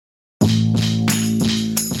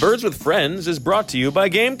Birds with Friends is brought to you by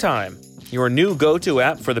Game Time, your new go-to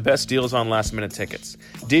app for the best deals on last-minute tickets.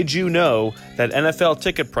 Did you know that NFL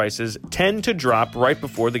ticket prices tend to drop right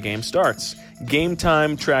before the game starts? Game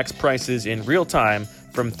Time tracks prices in real time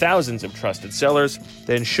from thousands of trusted sellers,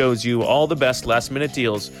 then shows you all the best last-minute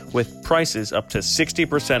deals with prices up to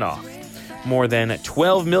 60% off. More than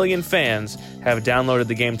 12 million fans have downloaded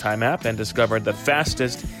the Game Time app and discovered the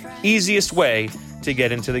fastest, easiest way to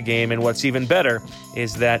get into the game. And what's even better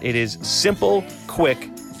is that it is simple,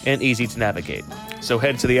 quick, and easy to navigate. So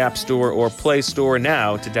head to the App Store or Play Store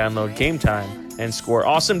now to download Game Time and score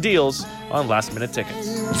awesome deals on last-minute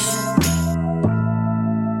tickets.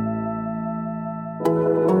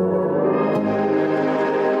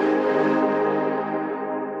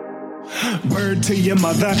 Word to your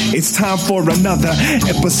mother, it's time for another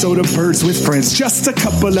episode of Birds with Friends. Just a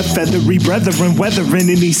couple of feathery brethren weathering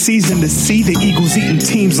any season to see the Eagles eating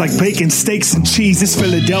teams like bacon, steaks, and cheese. It's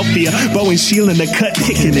Philadelphia, Bo and Sheila in the cut,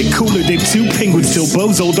 kicking it cooler than two penguins. Still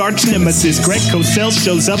Bo's old arch nemesis, Greg Cosell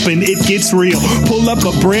shows up and it gets real. Pull up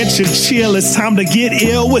a branch and chill, it's time to get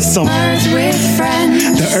ill with some Birds with Friends.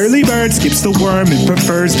 The early bird skips the worm and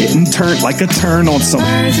prefers getting turned like a turn on some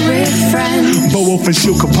Birds with Friends. Bo Wolf and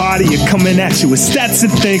Shul Kapadi are coming at you with stats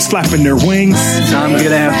and things flapping their wings. I'm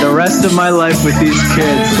gonna have the rest of my life with these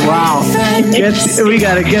kids. Wow. We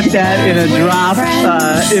gotta get that in a drop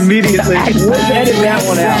immediately. Edit that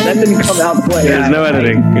one out. That didn't come out play. There's no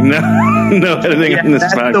editing. No editing in this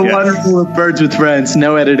podcast. That's the wonderful of Birds with Friends.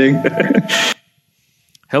 No editing.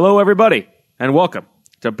 Hello, everybody, and welcome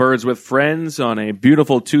to Birds with Friends on a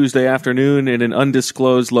beautiful Tuesday afternoon in an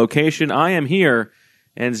undisclosed location. I am here,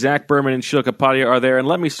 and Zach Berman and Shil Kapadia are there. And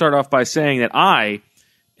let me start off by saying that I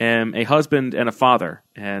am a husband and a father,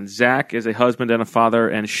 and Zach is a husband and a father,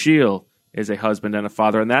 and Shil is a husband and a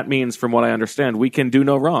father. And that means, from what I understand, we can do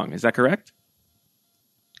no wrong. Is that correct?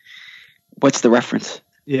 What's the reference?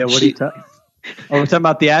 Yeah, what are you talking? Oh, we're talking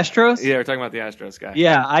about the Astros? Yeah, we're talking about the Astros guy.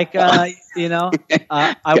 Yeah, I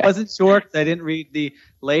wasn't sure because I didn't read the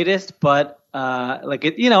latest, but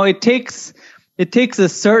it takes a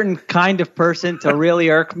certain kind of person to really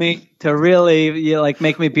irk me, to really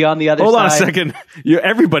make me be on the other side. Hold on a second.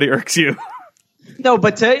 Everybody irks you. No,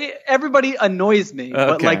 but everybody annoys me.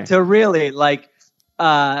 Okay. But to really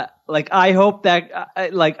I hope that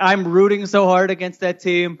I'm rooting so hard against that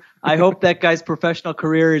team. I hope that guy's professional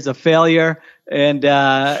career is a failure. And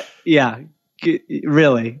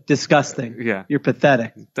really disgusting. Yeah, you're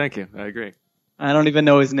pathetic. Thank you. I agree. I don't even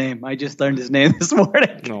know his name. I just learned his name this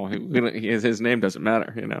morning. No, his name doesn't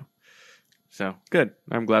matter, So, good.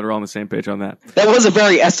 I'm glad we're all on the same page on that. That was a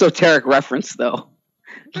very esoteric reference, though.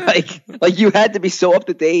 Like you had to be so up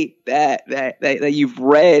to date that you've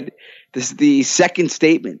read the second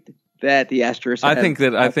statement that the Astros.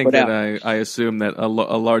 I assume that a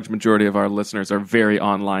large majority of our listeners are very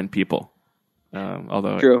online people.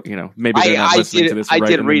 Although, true. Maybe they're not listening to this right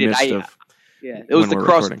in the midst of. Yeah, it was the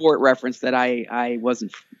cross-sport reference that I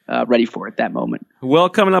wasn't ready for at that moment. Well,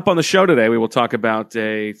 coming up on the show today, we will talk about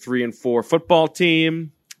a 3-4 football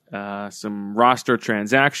team, some roster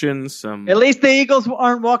transactions. At least the Eagles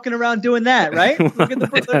aren't walking around doing that, right? Look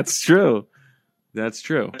at That's true. That's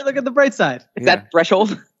true. Look at the bright side. Is that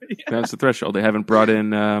threshold? That's the threshold. They haven't brought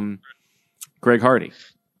in Greg Hardy,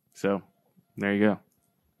 so there you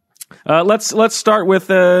go. Let's start with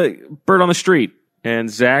Bird on the Street.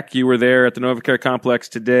 And Zach, you were there at the NovaCare Complex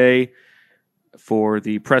today for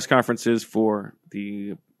the press conferences for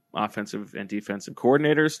the offensive and defensive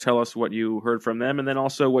coordinators. Tell us what you heard from them, and then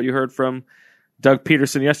also what you heard from Doug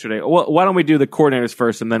Peterson yesterday. Well, why don't we do the coordinators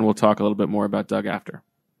first, and then we'll talk a little bit more about Doug after.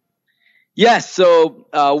 Yes, so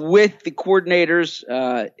with the coordinators,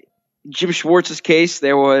 Jim Schwartz's case,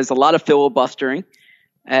 there was a lot of filibustering,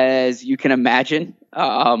 as you can imagine.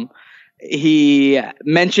 He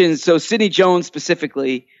mentioned, so Sidney Jones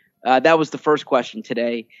specifically, that was the first question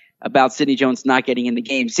today about Sidney Jones not getting in the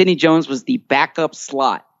game. Sidney Jones was the backup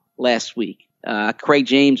slot last week. Craig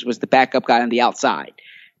James was the backup guy on the outside.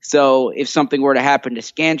 So if something were to happen to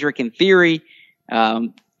Skandrick, in theory,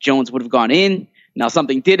 Jones would have gone in. Now,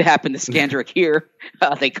 something did happen to Skandrick here.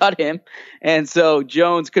 They cut him. And so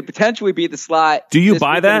Jones could potentially be the slot. Do you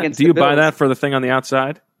buy that? Do you buy that for the thing on the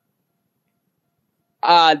outside?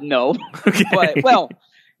 No. Okay. But, no.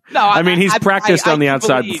 I mean, he's practiced on the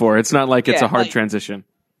outside believe, before. It's not like it's a hard transition.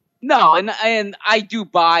 No, and I do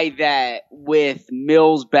buy that with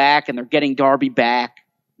Mills back and they're getting Darby back,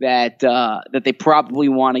 that they probably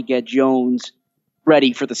want to get Jones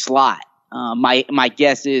ready for the slot. My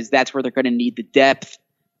guess is that's where they're going to need the depth,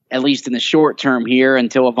 at least in the short term here,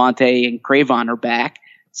 until Avonte and Cravon are back.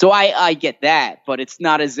 So I get that, but it's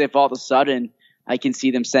not as if all of a sudden I can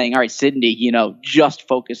see them saying, all right, Sidney, just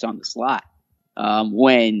focus on the slot,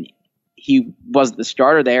 when he wasn't the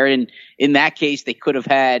starter there. And in that case, they could have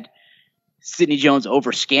had Sidney Jones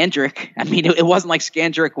over Scandrick. I mean, it wasn't like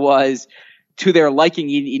Scandrick was to their liking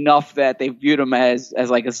enough that they viewed him as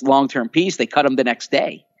like a long-term piece. They cut him the next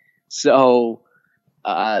day. So,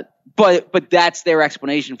 but that's their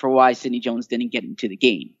explanation for why Sidney Jones didn't get into the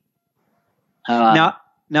game. Now,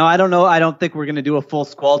 I don't know. I don't think we're going to do a full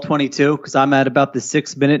Squall 22 because I'm at about the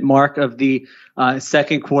 6-minute mark of the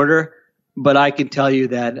second quarter. But I can tell you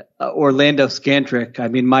that Orlando Scandrick, I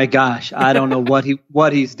mean, my gosh, I don't know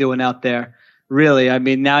what he's doing out there. Really, I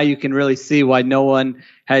mean, now you can really see why no one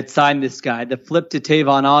had signed this guy. The flip to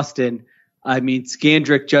Tavon Austin, I mean,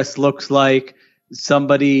 Scandrick just looks like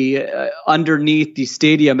somebody underneath the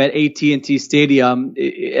stadium at AT&T Stadium.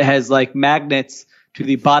 It has like magnets to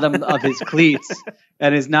the bottom of his cleats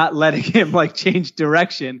and is not letting him like change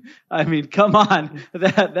direction. I mean, come on,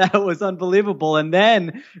 that was unbelievable. And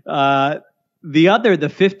then the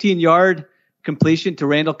 15-yard completion to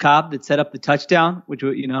Randall Cobb that set up the touchdown, which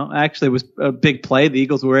actually was a big play. The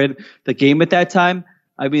Eagles were in the game at that time.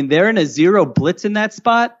 I mean, they're in a zero blitz in that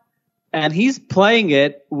spot, and he's playing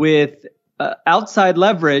it with outside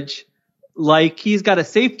leverage like he's got a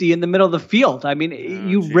safety in the middle of the field. I mean,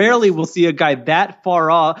 you rarely will see a guy that far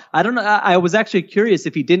off. I don't know. I was actually curious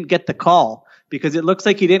if he didn't get the call because it looks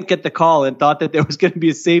like he didn't get the call and thought that there was going to be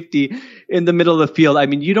a safety in the middle of the field. I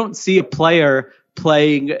mean, you don't see a player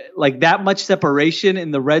playing like that much separation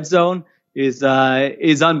in the red zone is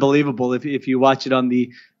unbelievable if you watch it on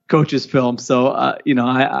the coach's film. So,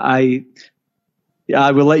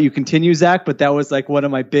 I will let you continue, Zach, but that was like one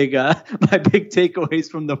of my big takeaways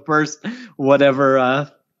from the first however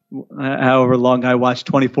long I watched,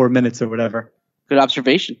 24 minutes or whatever. Good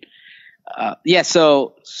observation.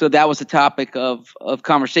 So that was the topic of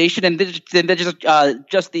conversation, and then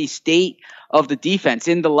just the state of the defense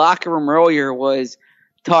in the locker room earlier was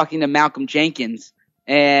talking to Malcolm Jenkins,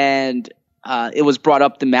 and it was brought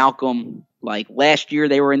up to Malcolm. Like last year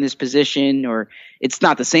they were in this position, or it's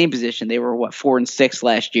not the same position. They were 4-6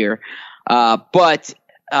 last year. But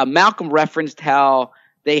Malcolm referenced how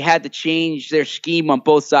they had to change their scheme on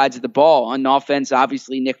both sides of the ball. On offense,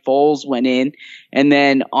 obviously Nick Foles went in, and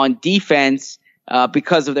then on defense,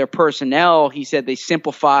 because of their personnel, he said they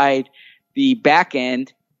simplified the back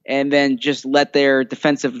end and then just let their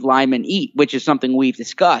defensive linemen eat, which is something we've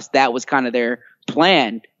discussed. That was kind of their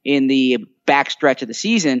plan in the backstretch of the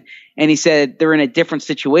season. And he said they're in a different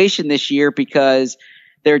situation this year because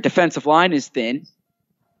their defensive line is thin.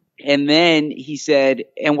 And then he said,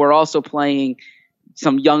 and we're also playing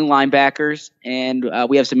some young linebackers, and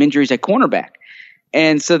we have some injuries at cornerback.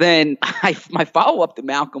 And so then my follow-up to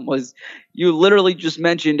Malcolm was, you literally just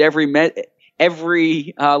mentioned every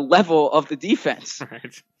level of the defense.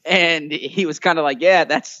 Right. And he was kind of like, yeah,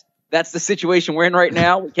 that's the situation we're in right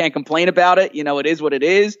now. We can't complain about it. It is what it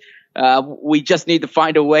is. We just need to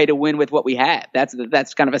find a way to win with what we have.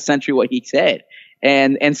 That's kind of essentially what he said.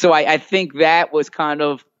 And so I think that was kind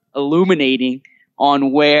of illuminating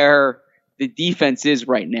on where the defense is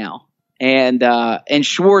right now. And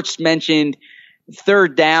Schwartz mentioned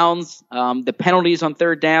third downs, the penalties on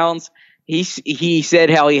third downs. He said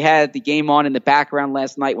how he had the game on in the background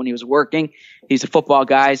last night when he was working. He's a football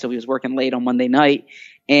guy, so he was working late on Monday night.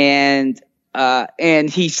 And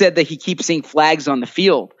he said that he keeps seeing flags on the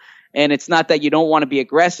field. And it's not that you don't want to be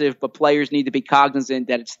aggressive, but players need to be cognizant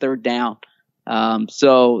that it's third down.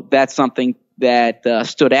 So that's something that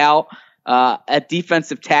stood out. At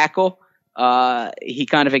defensive tackle, he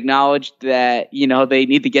kind of acknowledged that, they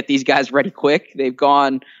need to get these guys ready quick. They've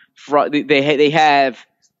gone they have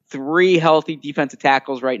 3 healthy defensive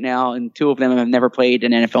tackles right now, and 2 of them have never played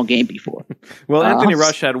an NFL game before. Well, Anthony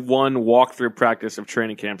Rush had 1 walkthrough practice of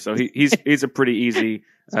training camp, so he's a pretty easy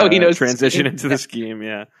transition into the scheme.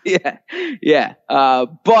 Yeah.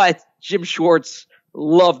 But Jim Schwartz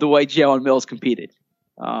loved the way Jalen Mills competed.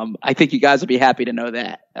 I think you guys will be happy to know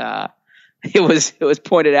that. It was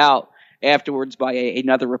pointed out afterwards by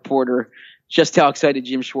another reporter just how excited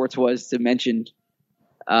Jim Schwartz was to mention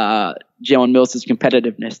Jalen Mills'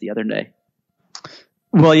 competitiveness the other day.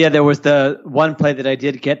 Well, yeah, there was the one play that I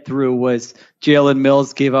did get through was Jalen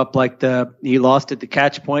Mills gave up he lost at the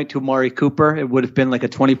catch point to Amari Cooper. It would have been like a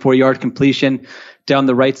 24-yard completion down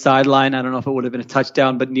the right sideline. I don't know if it would have been a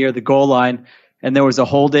touchdown, but near the goal line. And there was a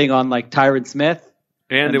holding on Tyron Smith.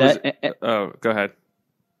 And go ahead.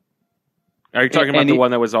 Are you talking about the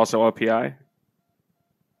one that was also a PI?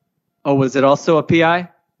 Oh, was it also a PI?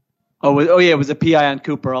 It was a PI on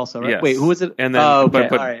Cooper also, right? Yes. Wait, who was it? And then, but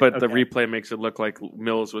the replay makes it look like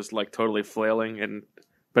Mills was totally flailing, and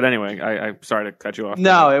But anyway, I'm sorry to cut you off.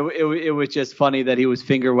 No, it was just funny that he was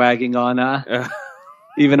finger wagging on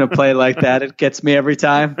even a play like that. It gets me every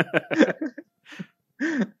time.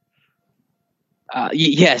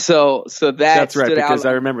 Yeah, so that's right, because out.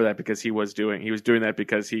 I remember that because he was doing that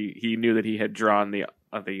because he knew that he had drawn the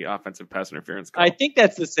offensive pass interference call. I think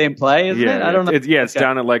that's the same play, isn't it? I don't know. It's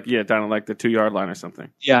down at like the 2-yard line or something.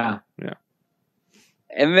 Yeah.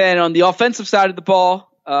 And then on the offensive side of the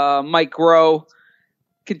ball, Mike Groh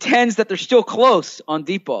contends that they're still close on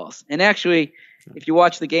deep balls. And actually, if you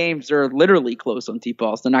watch the games, they're literally close on deep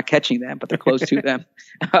balls. They're not catching them, but they're close to them.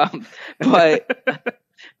 But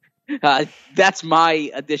that's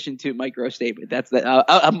my addition to Mike Groh's statement. That's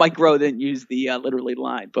that Mike Groh didn't use the literally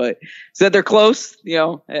line, but said they're close.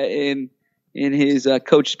 In his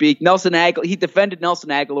coach speak, he defended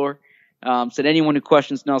Nelson Aguilar. Said anyone who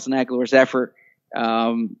questions Nelson Aguilar's effort,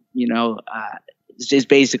 is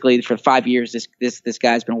basically for 5 years this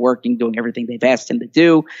guy's been working, doing everything they've asked him to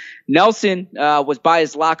do. Nelson was by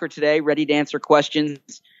his locker today, ready to answer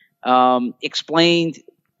questions. Explained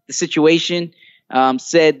the situation.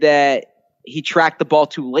 Said that he tracked the ball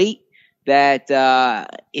too late, that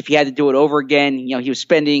if he had to do it over again, he was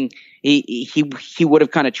spending he would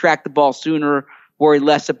have kind of tracked the ball sooner, worried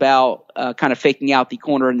less about kind of faking out the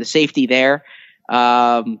corner and the safety there.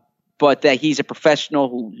 But that he's a professional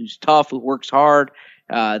who's tough, who works hard,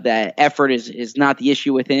 that effort is not the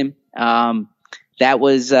issue with him. That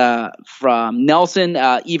was from Nelson.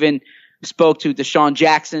 Even spoke to Deshaun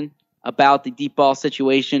Jackson about the deep ball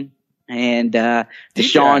situation. And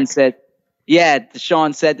Deshaun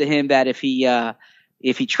said to him that if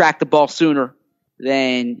he tracked the ball sooner,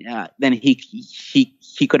 then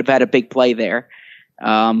he could have had a big play there.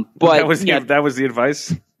 But that was the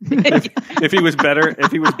advice. if he was better,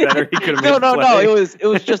 he could have made No. It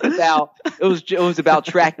was just about it was about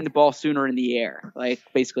tracking the ball sooner in the air, like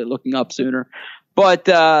basically looking up sooner. But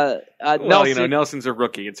Nelson, Nelson's a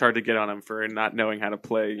rookie. It's hard to get on him for not knowing how to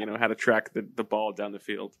play. How to track the ball down the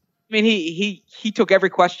field. I mean, he took every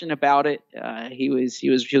question about it. He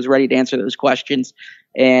was ready to answer those questions,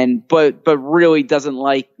 but really doesn't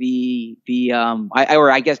like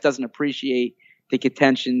I guess doesn't appreciate the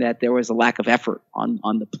contention that there was a lack of effort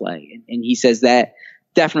on the play, and he says that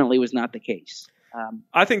definitely was not the case.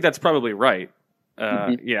 I think that's probably right.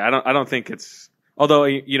 Yeah, I don't think it's. Although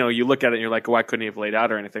you look at it and you're like, why couldn't he have laid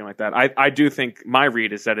out or anything like that? I do think my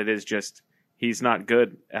read is that it is just he's not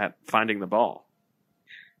good at finding the ball.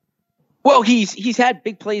 Well, he's had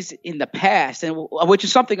big plays in the past, and which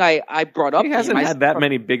is something I brought up. He hasn't had that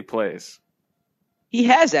many big plays. He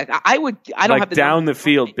has that. I don't have the down the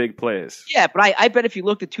field big plays. Yeah, but I bet if you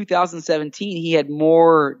looked at 2017, he had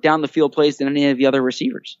more down the field plays than any of the other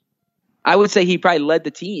receivers. I would say he probably led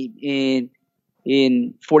the team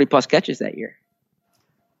in 40 plus catches that year.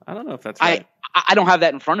 I don't know if that's right. I don't have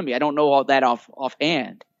that in front of me. I don't know all that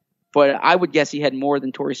offhand, but I would guess he had more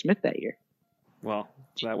than Torrey Smith that year. Well,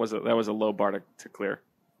 that was a low bar to clear.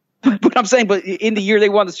 But I'm saying, in the year they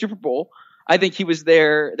won the Super Bowl, I think he was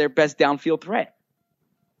their best downfield threat.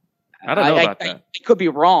 I don't know about that. I could be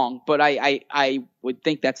wrong, but I would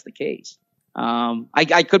think that's the case.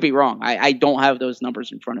 I could be wrong. I don't have those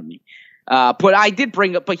numbers in front of me. But I did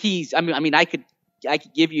bring up. But I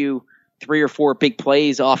could give you 3 or 4 big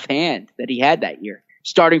plays offhand that he had that year,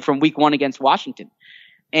 starting from week 1 against Washington.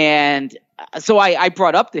 And so I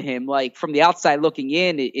brought up to him, like, from the outside looking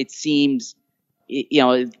in, it seems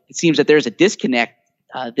that there's a disconnect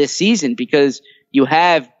this season, because you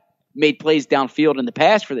have made plays downfield in the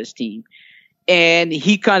past for this team. And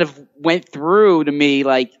he kind of went through to me,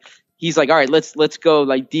 like, he's like, all right, let's go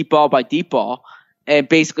like deep ball by deep ball, and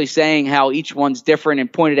basically saying how each one's different,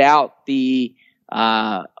 and pointed out the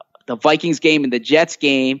Vikings game and the Jets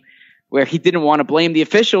game, where he didn't want to blame the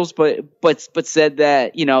officials, but said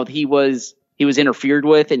that, he was interfered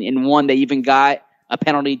with, and in one they even got a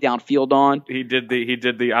penalty downfield on. He did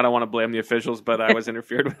the I don't want to blame the officials, but I was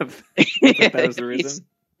interfered with. That was the reason.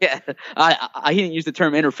 Yeah, I didn't use the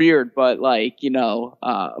term interfered, but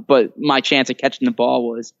but my chance of catching the ball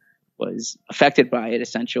was affected by it,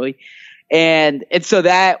 essentially. And so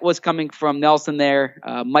that was coming from Nelson there.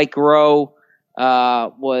 Mike Groh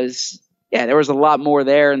there was a lot more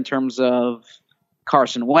there in terms of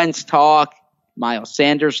Carson Wentz talk, Miles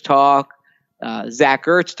Sanders talk, Zach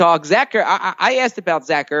Ertz talk. I asked about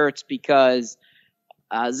Zach Ertz because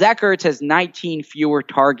Zach Ertz has 19 fewer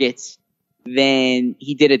targets than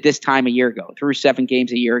he did at this time a year ago, through 7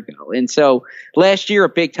 games a year ago. And so last year, a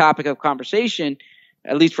big topic of conversation,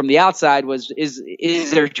 at least from the outside, was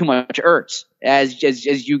is there too much Ertz? As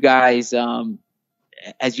you guys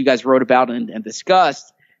wrote about and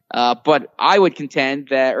discussed, But I would contend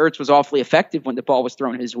that Ertz was awfully effective when the ball was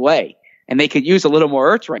thrown his way, and they could use a little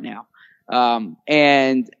more Ertz right now.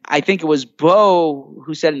 And I think it was Bo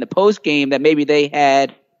who said in the post game that maybe they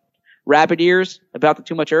had rabbit ears about the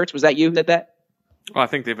too much Ertz. Was that you that? Well, I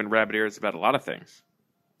think they've been rabbit ears about a lot of things.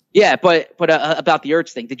 Yeah, but about the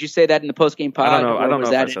Ertz thing, did you say that in the post game pod? I don't know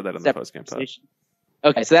if I said that in the post game pod.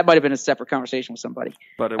 Okay, so that might have been a separate conversation with somebody.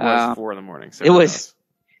 But it was 4 a.m. So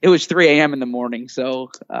it was 3 a.m. in the morning.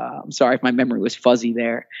 So I'm sorry if my memory was fuzzy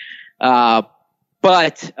there.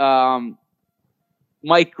 But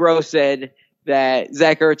Mike Groh said that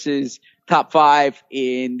Zach Ertz is top 5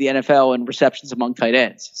 in the NFL in receptions among tight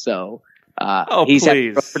ends. So he's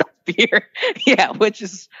please. Here. Yeah, which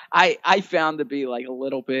is I found to be like a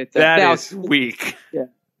little bit is weak. Yeah.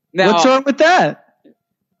 Now, what's wrong with that?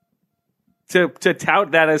 To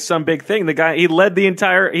tout that as some big thing, the guy he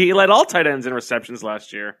led all tight ends in receptions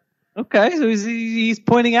last year. Okay, so he's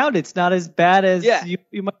pointing out it's not as bad as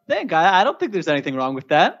you might think. I don't think there's anything wrong with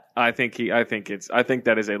that. I think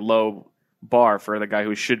that is a low bar for the guy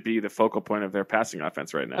who should be the focal point of their passing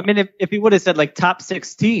offense right now. I mean, if he would have said like top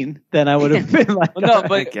 16, then I would have been like, no,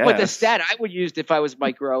 but the stat I would use if I was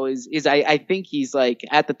Mike Groh is I think he's like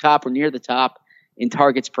at the top or near the top in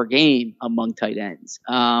targets per game among tight ends.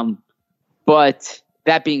 But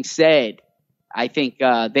that being said, I think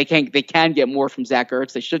they can get more from Zach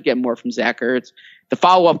Ertz. They should get more from Zach Ertz. The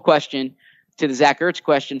follow-up question to the Zach Ertz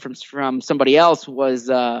question from somebody else was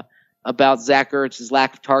about Zach Ertz's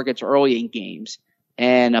lack of targets early in games.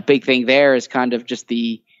 And a big thing there is kind of just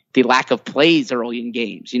the lack of plays early in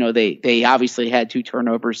games. You know, they obviously had 2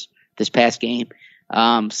 turnovers this past game.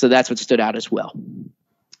 So that's what stood out as well.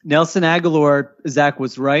 Nelson Aguilar, Zach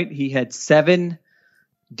was right. He had 7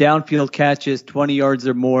 downfield catches, 20 yards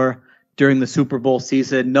or more during the Super Bowl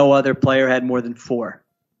season. No other player had more than 4.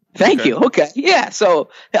 Thank you. Okay. Yeah. So,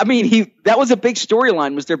 I mean, that was a big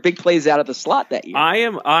storyline. Was there big plays out of the slot that year? I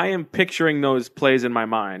am picturing those plays in my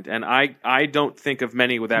mind, and I don't think of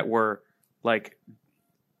many that were like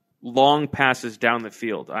long passes down the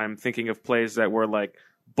field. I'm thinking of plays that were like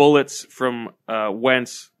bullets from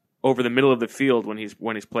Wentz over the middle of the field when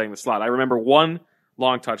he's playing the slot. I remember 1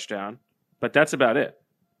 long touchdown, but that's about it.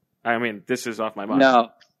 I mean, this is off my mind.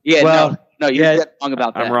 No. Yeah, well, no, you're wrong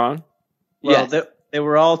about that. I'm wrong? Well, yes. They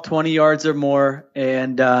were all 20 yards or more,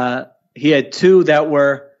 and he had 2 that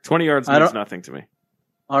were 20 yards means nothing to me.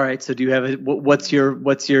 All right, so do you have what's your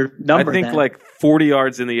number? I think then? like 40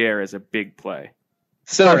 yards in the air is a big play.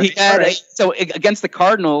 So he had so against the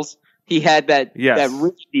Cardinals, he had that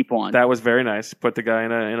really deep one. That was very nice. Put the guy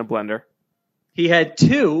in a blender. He had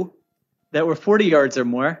 2 that were 40 yards or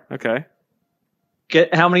more. Okay.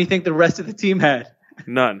 How many do you think the rest of the team had?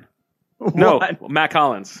 None. No, Matt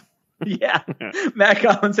Collins. Yeah, Matt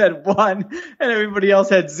Collins had 1, and everybody else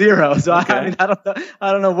had 0. So okay. I mean,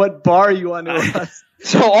 I don't know what bar you want to.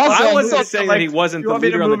 So also, I wasn't saying that he wasn't the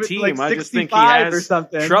leader on the team. I just think he has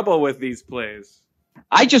trouble with these plays.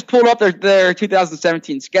 I just pulled up their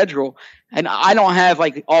 2017 schedule, and I don't have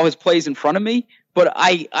like all his plays in front of me, but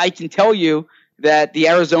I can tell you that the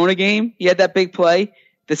Arizona game he had that big play.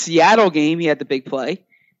 The Seattle game, he had the big play,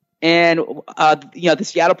 and the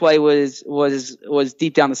Seattle play was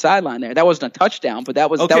deep down the sideline there. That wasn't a touchdown, but that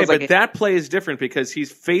was okay. That was but that play is different because he's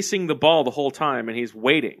facing the ball the whole time and he's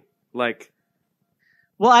waiting. Like,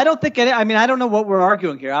 well, I don't think. I mean, I don't know what we're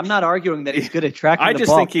arguing here. I'm not arguing that he's good at tracking. I the just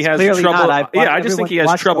ball. think he has trouble. I just think he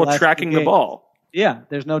has trouble tracking the ball. Yeah,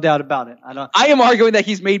 there's no doubt about it. I am arguing that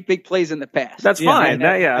he's made big plays in the past. That's fine.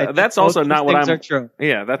 That's also not what I'm. Are true.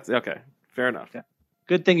 Yeah, that's okay. Fair enough. Okay.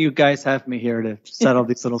 Good thing you guys have me here to settle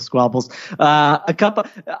these little squabbles. A couple,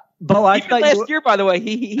 Bo. I thought last year, by the way,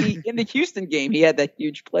 he in the Houston game, he had that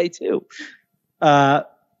huge play too. Bo,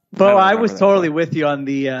 I was totally with you on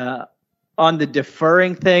the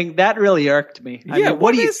deferring thing. That really irked me. I mean,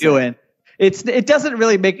 what are you doing? It doesn't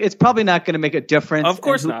really make. It's probably not going to make a difference. Of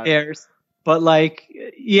course not. Who cares? But like,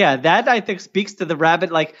 yeah, that I think speaks to the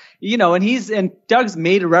rabbit. Like, and Doug's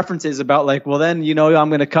made references about like, well, then, I'm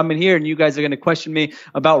going to come in here and you guys are going to question me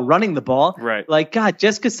about running the ball. Right. Like, God,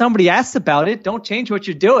 just because somebody asks about it, don't change what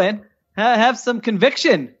you're doing. Have some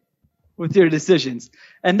conviction with your decisions.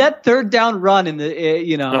 And that 3rd down run in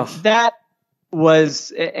the, that was,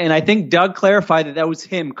 and I think Doug clarified that was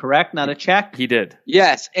him, correct? Not a check. He did.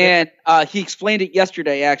 Yes. And he explained it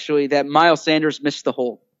yesterday, actually, that Miles Sanders missed the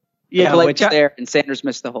hole. Yeah, and Sanders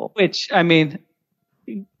missed the hole. Which, I mean,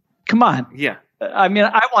 come on. Yeah. I mean,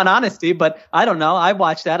 I want honesty, but I don't know. I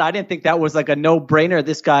watched that. I didn't think that was like a no-brainer.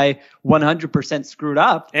 This guy 100% screwed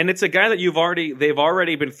up. And it's a guy that they've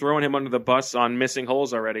already been throwing him under the bus on missing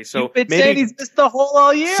holes already. So you've been saying he's missed the hole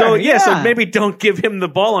all year. So so maybe don't give him the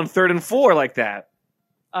ball on 3rd and 4 like that.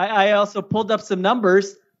 I also pulled up some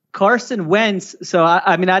numbers. Carson Wentz. So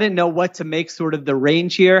I mean, I didn't know what to make sort of the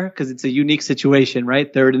range here because it's a unique situation, right?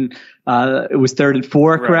 It was 3rd and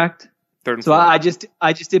 4, right. Correct? 3rd and 4. So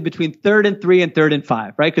I just did between 3rd and 3 and 3rd and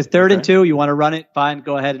 5, right? Because 3rd and 2, you want to run it, fine,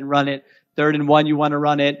 go ahead and run it. 3rd and 1, you want to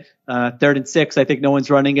run it. 3rd and 6, I think no one's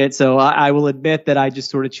running it. So I will admit that I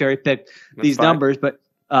just sort of cherry picked these numbers. But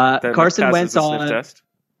Carson Wentz on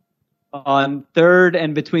 3rd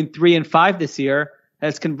and between 3 and 5 this year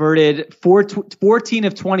has converted 14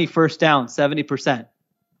 of 20 first downs, 70%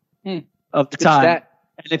 of the time.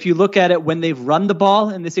 And if you look at it when they've run the ball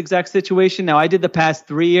in this exact situation, now I did the past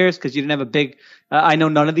 3 years because you didn't have a big, I know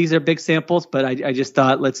none of these are big samples, but I just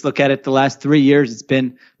thought let's look at it the last 3 years. It's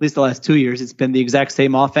been, at least the last 2 years, it's been the exact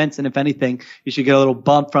same offense. And if anything, you should get a little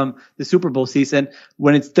bump from the Super Bowl season.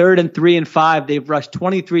 When it's 3rd and 3 and 5, they've rushed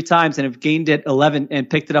 23 times and have gained it 11 and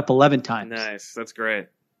picked it up 11 times. Nice. That's great.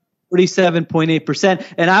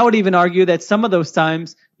 47.8%. And I would even argue that some of those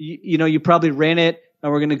times, you probably ran it and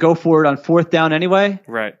we're going to go for it on 4th down anyway.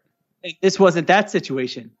 Right. And this wasn't that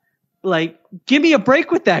situation. Like, give me a break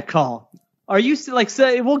with that call. Are you like,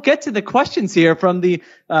 so we'll get to the questions here from the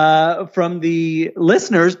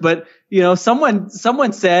listeners, but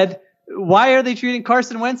someone said, why are they treating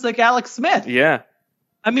Carson Wentz like Alex Smith? Yeah.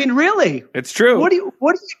 I mean, really? It's true. What are you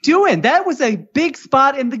doing? That was a big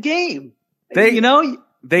spot in the game. They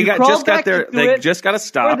just got a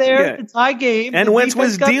stop. The tie game. And Wentz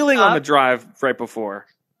was dealing on the drive right before.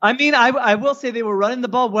 I mean, I will say they were running the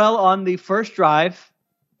ball well on the first drive,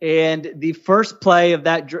 and the first play of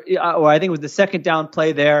that, or I think it was the second down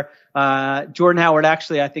play there. Jordan Howard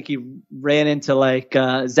actually, I think he ran into like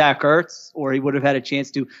Zach Ertz, or he would have had a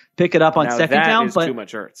chance to pick it up on second down. That is too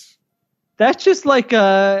much Ertz. That's just like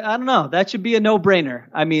I don't know. That should be a no-brainer.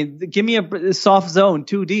 I mean, give me a soft zone,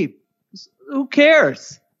 too deep. Who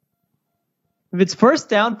cares? If it's 1st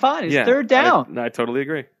down, fine. It's 3rd down. I totally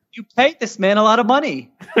agree. You paid this man a lot of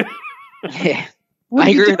money. Yeah, I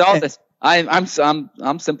agree with all this.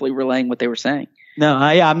 I'm simply relaying what they were saying. No,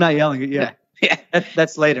 I'm not yelling at you. Yeah.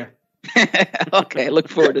 That's later. Okay, look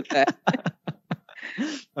forward to that.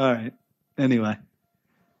 All right. Anyway.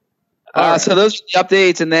 So those are the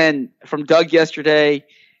updates, and then from Doug yesterday.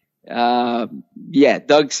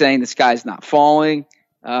 Doug saying the sky's not falling.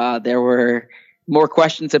 There were more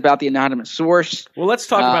questions about the anonymous source. Well, let's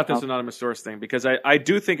talk about this anonymous source thing, because I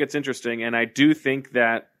do think it's interesting, and I do think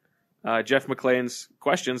that Jeff McLean's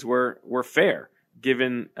questions were fair,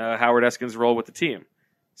 given Howard Eskin's role with the team.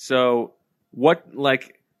 So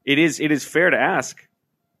it is fair to ask,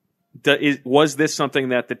 was this something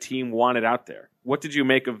that the team wanted out there? What did you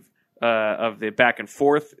make of the back and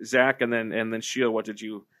forth, Zach, and then Sheila? What did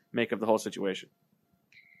you make of the whole situation?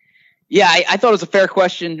 Yeah, I thought it was a fair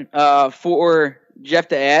question for Jeff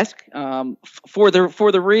to ask for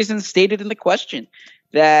the reasons stated in the question,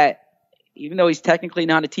 that even though he's technically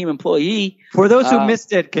not a team employee. For those who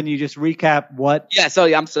missed it, can you just recap what? Yeah,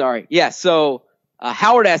 I'm sorry. Yeah, so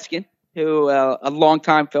Howard Eskin, who a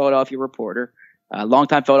longtime Philadelphia reporter, a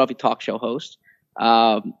longtime Philadelphia talk show host,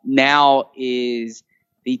 now is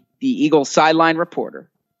the Eagles sideline reporter.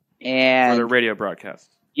 And for their radio broadcast.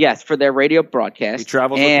 Yes, for their radio broadcast. He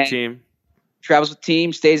travels with the team. Travels with the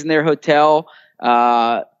team, stays in their hotel,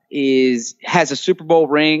 has a Super Bowl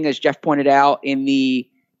ring, as Jeff pointed out in the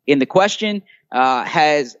question,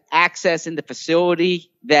 has access in the facility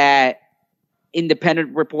that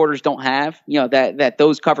independent reporters don't have, that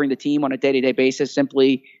those covering the team on a day-to-day basis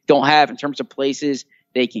simply don't have in terms of places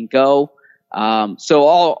they can go. So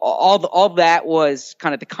all that was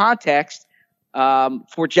kind of the context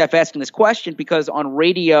for Jeff asking this question, because on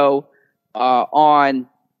radio on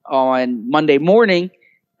Monday morning,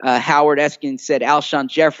 Howard Eskin said Alshon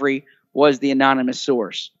Jeffrey was the anonymous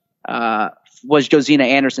source, was Josina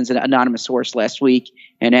Anderson's anonymous source last week,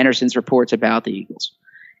 and Anderson's reports about the Eagles.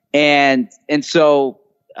 And so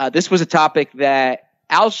this was a topic that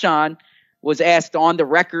Alshon was asked on the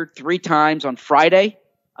record 3 times on Friday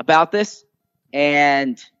about this,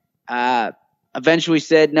 and eventually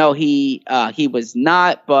said no, he was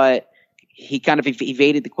not, but he kind of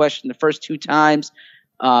evaded the question the first 2 times.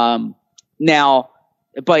 But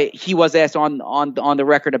he was asked on the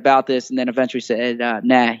record about this, and then eventually said,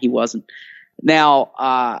 nah, he wasn't.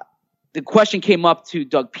 Now, the question came up to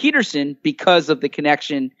Doug Peterson because of the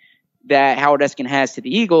connection that Howard Eskin has to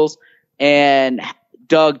the Eagles, and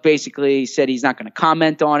Doug basically said he's not going to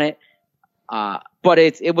comment on it. But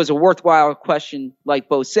it was a worthwhile question, like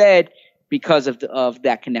Bo said, because of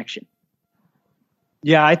that connection.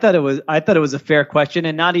 Yeah, I thought it was a fair question,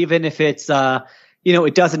 and not even if it's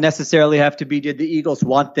it doesn't necessarily have to be, did the Eagles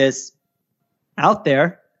want this out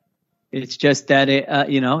there? It's just that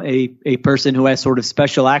a person who has sort of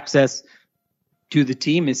special access to the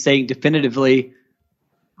team is saying definitively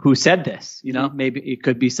who said this. Maybe it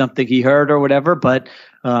could be something he heard or whatever, but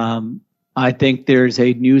I think there's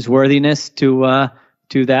a newsworthiness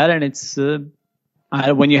to that, and it's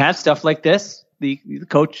when you have stuff like this, the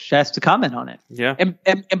coach has to comment on it. Yeah.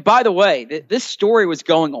 And by the way, this story was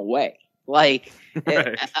going away. Like,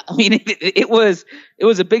 right. I mean, it was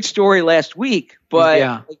a big story last week, but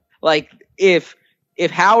yeah. Like if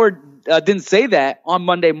Howard didn't say that on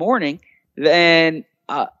Monday morning, then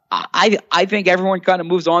I think everyone kind of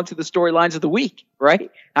moves on to the storylines of the week,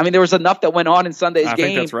 right? I mean, there was enough that went on in Sunday's game. I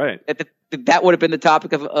think that's right. That would have been the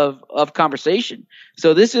topic of conversation.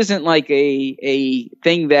 So this isn't like a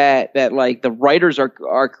thing that like the writers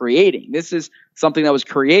are creating. This is something that was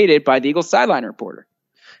created by the Eagles sideline reporter.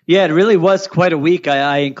 Yeah, it really was quite a week.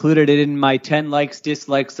 I included it in my 10 likes,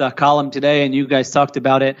 dislikes column today, and you guys talked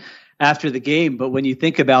about it after the game. But when you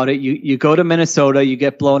think about it, you go to Minnesota, you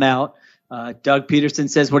get blown out. Doug Peterson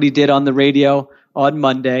says what he did on the radio on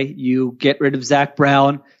Monday. You get rid of Zach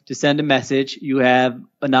Brown to send a message. You have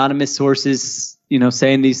anonymous sources,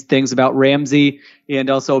 saying these things about Ramsey and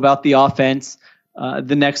also about the offense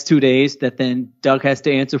the next 2 days that then Doug has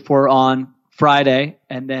to answer for on Friday.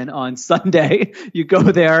 And then on Sunday, you go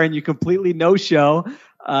there and you completely no-show.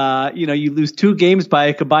 You lose 2 games by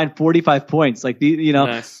a combined 45 points. Like,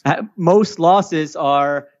 nice. Most losses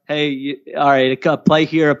are, hey, all right, a play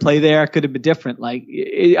here, a play there could have been different. Like,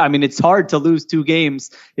 it's hard to lose 2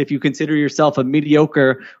 games if you consider yourself a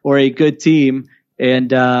mediocre or a good team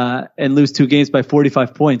and lose 2 games by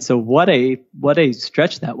 45 points. So what a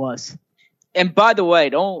stretch that was. And by the way,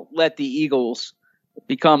 don't let the Eagles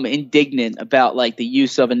become indignant about like the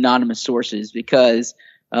use of anonymous sources, because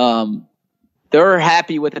they're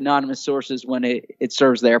happy with anonymous sources when it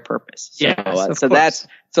serves their purpose. So, yes,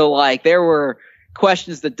 there were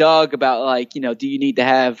questions to Doug about, like, do you need to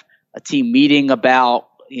have a team meeting about,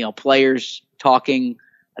 players talking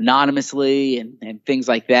anonymously and things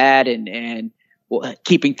like that, and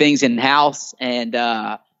keeping things in house. And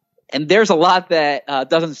there's a lot that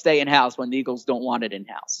doesn't stay in house when the Eagles don't want it in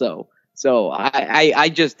house. So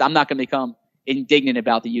I'm not going to become indignant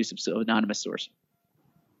about the use of anonymous sourcing.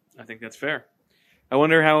 I think that's fair. I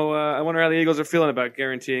wonder how the Eagles are feeling about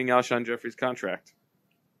guaranteeing Alshon Jeffrey's contract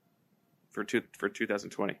for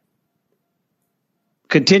 2020.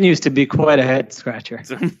 Continues to be quite a head scratcher.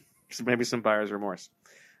 So maybe some buyer's remorse.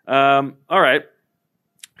 All right,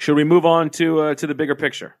 should we move on to the bigger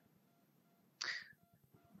picture?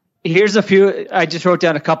 Here's a few. I just wrote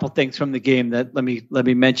down a couple things from the game that let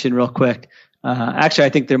me mention real quick. Actually, I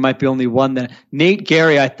think there might be only one. That Nate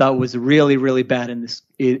Gary, I thought, was really, really bad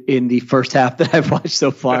in the first half that I've watched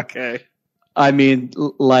so far. Okay. I mean,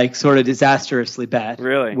 like, sort of disastrously bad.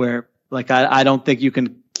 Really? Where, like, I don't think you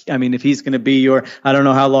can. I mean, if he's going to be your, I don't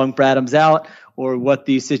know how long Bradham's out or what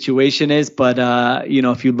the situation is, but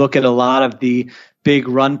if you look at a lot of the big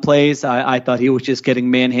run plays, I thought he was just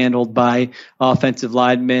getting manhandled by offensive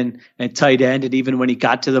linemen and tight end, and even when he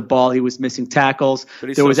got to the ball, he was missing tackles. But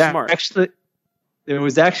he's so smart. There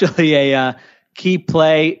was actually a key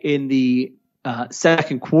play in the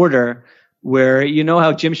second quarter where,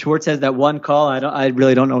 how Jim Schwartz has that one call. I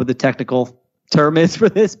really don't know what the technical term is for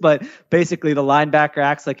this, but basically the linebacker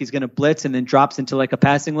acts like he's going to blitz and then drops into like a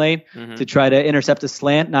passing lane to try to intercept a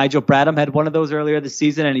slant. Nigel Bradham had one of those earlier this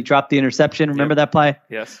season and he dropped the interception. Remember that play?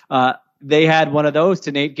 Yes. They had one of those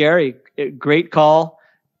to Nate Gary. Great call.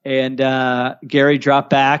 And Gary dropped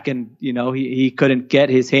back and, he couldn't get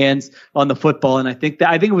his hands on the football. And I think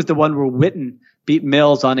it was the one where Witten beat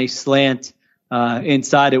Mills on a slant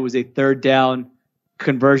inside. It was a 3rd down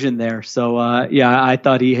conversion there. So I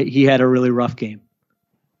thought he had a really rough game.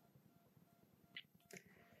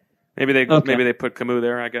 Maybe they put Camus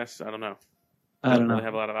there, I guess. I don't know. I don't know. They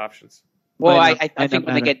have a lot of options. Well, I think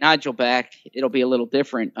when they get Nigel back, it'll be a little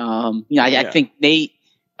different. I think Nate's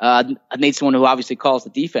the one who obviously calls the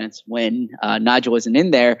defense when Nigel isn't in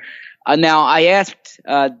there. Now, I asked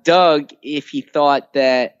Doug if he thought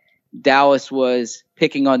that Dallas was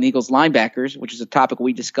picking on the Eagles linebackers, which is a topic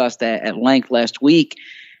we discussed at length last week.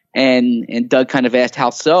 And Doug kind of asked how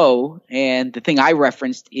so. And the thing I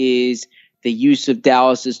referenced is the use of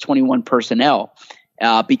Dallas's 21 personnel,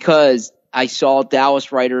 because I saw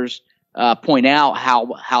Dallas writers point out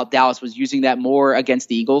how Dallas was using that more against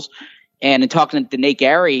the Eagles. And in talking to Nate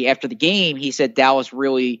Gary after the game, he said Dallas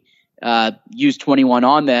really used 21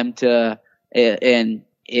 on them and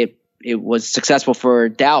it was successful for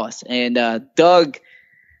Dallas. And Doug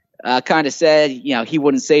kind of said, he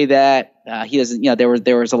wouldn't say that. He doesn't.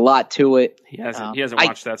 There was a lot to it. He hasn't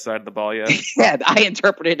watched that side of the ball yet. Yeah, I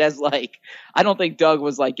interpret it as I don't think Doug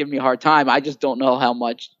was giving me a hard time. I just don't know how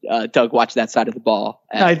much Doug watched that side of the ball.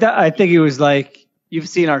 I think he was you've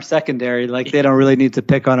seen our secondary. They don't really need to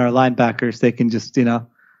pick on our linebackers. They can just throw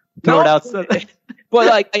it out.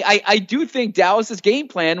 But I do think Dallas's game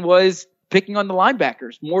plan was picking on the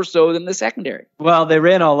linebackers more so than the secondary. Well, they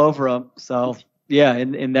ran all over them. So yeah,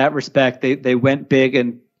 in that respect, they went big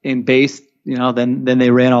and in base. Then they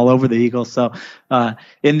ran all over the Eagles. So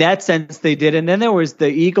in that sense, they did. And then there was the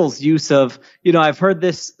Eagles' use of, I've heard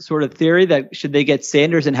this sort of theory that should they get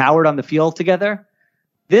Sanders and Howard on the field together?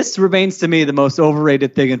 This remains to me the most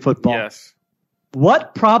overrated thing in football. Yes.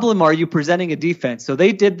 What problem are you presenting a defense? So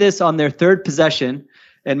they did this on their third possession,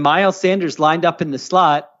 and Miles Sanders lined up in the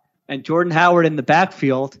slot and Jordan Howard in the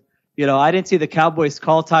backfield. I didn't see the Cowboys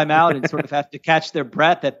call timeout and sort of have to catch their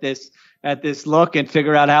breath at this look and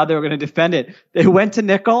figure out how they were going to defend it. They went to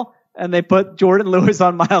nickel and they put Jordan Lewis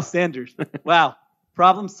on Miles Sanders. Wow.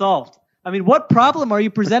 Problem solved. I mean, what problem are you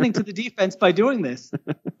presenting to the defense by doing this?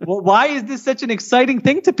 Well, why is this such an exciting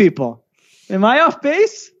thing to people? Am I off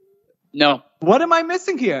base? No. What am I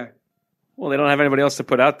missing here? Well, they don't have anybody else to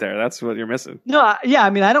put out there. That's what you're missing. No, yeah, I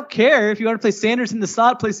mean, I don't care. If you want to play Sanders in the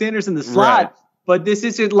slot, play Sanders in the slot. Right. But this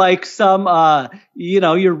isn't some,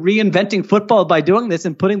 you're reinventing football by doing this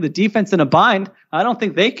and putting the defense in a bind. I don't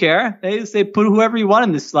think they care. They say put whoever you want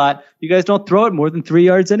in this slot. You guys don't throw it more than 3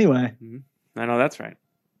 yards anyway. Mm-hmm. I know that's right.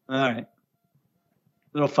 All right. A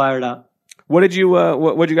little fired up. What did you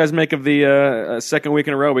guys make of the second week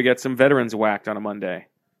in a row? We got some veterans whacked on a Monday.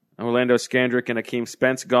 Orlando Scandrick and Akeem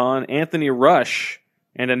Spence gone. Anthony Rush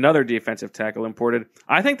and another defensive tackle imported.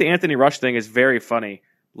 I think the Anthony Rush thing is very funny.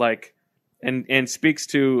 And speaks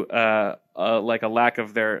to a lack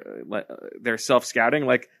of their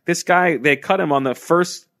self-scouting. This guy, they cut him on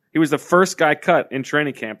he was the first guy cut in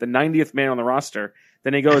training camp, the 90th man on the roster.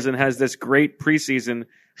 Then he goes and has this great preseason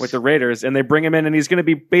with the Raiders, and they bring him in, and he's going to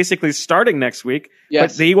be basically starting next week.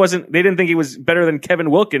 Yes. But they didn't think he was better than Kevin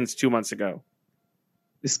Wilkins 2 months ago.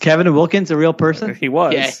 Is Kevin Wilkins a real person? He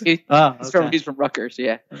was. Yeah, he's from Rutgers,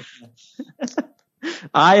 yeah.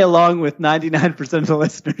 I, along with 99% of the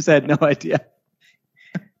listeners, had no idea.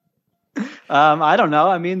 I don't know.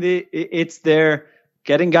 I mean, it's they're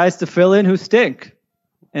getting guys to fill in who stink.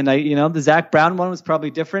 And the Zach Brown one was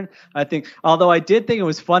probably different. I think, although I did think it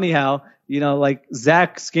was funny how,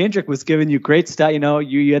 Zach Scandrick was giving you great stuff.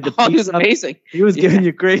 You had the he was amazing. He was giving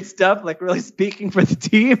you great stuff, really speaking for the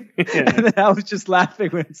team. Yeah. And then I was just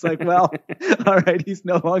laughing when it's well, all right, he's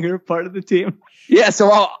no longer a part of the team. Yeah, so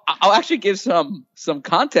I'll actually give some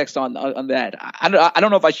context on that. I don't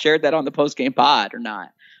know if I shared that on the post game pod or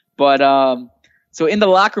not, but so in the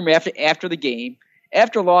locker room after the game,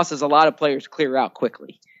 after losses, a lot of players clear out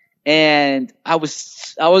quickly. And I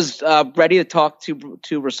was ready to talk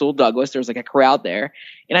to Rasul Douglas. There was a crowd there,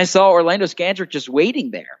 and I saw Orlando Scandrick just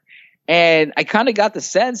waiting there. And I kind of got the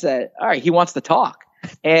sense that, all right, he wants to talk.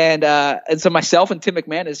 And so myself and Tim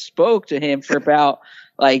McManus spoke to him for about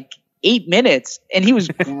 8 minutes, and he was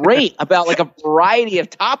great about a variety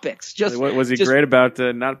of topips. Was he great about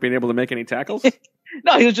not being able to make any tackles?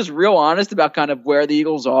 No, he was just real honest about kind of where the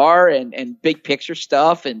Eagles are and big picture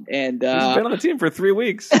stuff. And he's been on the team for 3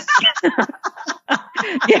 weeks.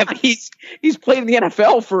 Yeah, but he's played in the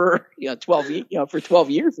NFL for 12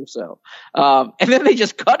 years or so. And then they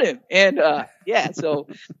just cut him. And so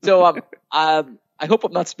I hope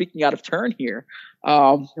I'm not speaking out of turn here.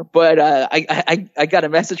 But I got a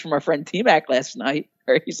message from our friend T-Mac last night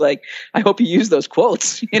where he's like, I hope you use those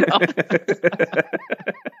quotes,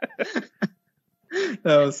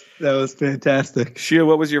 That was fantastic. Shia,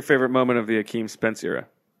 what was your favorite moment of the Akeem Spence era?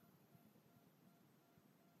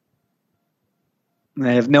 I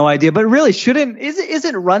have no idea, but really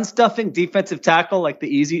isn't run stuffing defensive tackle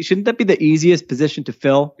shouldn't that be the easiest position to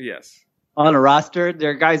fill? Yes. On a roster, there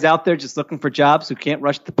are guys out there just looking for jobs who can't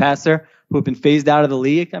rush the passer, who have been phased out of the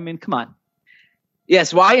league. I mean, come on.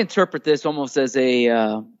 Yes, well, I interpret this almost as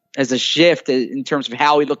a shift in terms of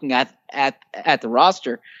how we're looking at the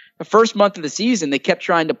roster. The first month of the season, they kept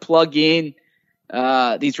trying to plug in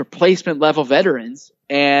these replacement level veterans,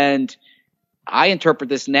 and I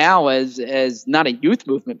interpret this now as not a youth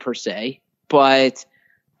movement per se, but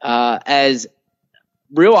as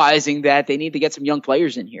realizing that they need to get some young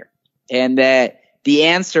players in here, and that the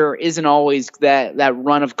answer isn't always that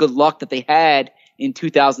run of good luck that they had in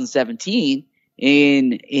 2017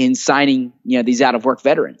 in signing these out of work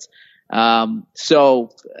veterans.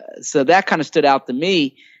 So that kind of stood out to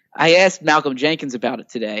me. I asked Malcolm Jenkins about it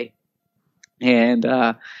today, and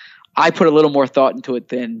I put a little more thought into it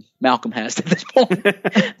than Malcolm has at this point.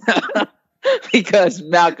 Because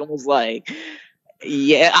Malcolm was like,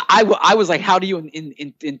 yeah, I was like, how do you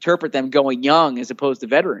interpret them going young as opposed to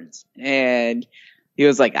veterans? And he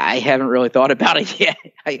was like, I haven't really thought about it yet.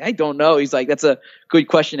 I don't know. He's like, that's a good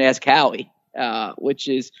question to ask Howie, which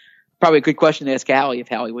is probably a good question to ask Howie if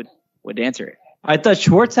Howie would answer it. I thought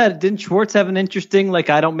didn't Schwartz have an interesting, like,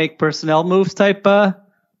 I don't make personnel moves type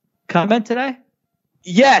comment today?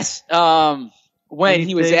 Yes. When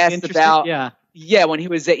he was asked about, when he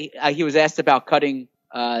was asked about cutting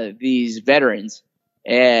these veterans,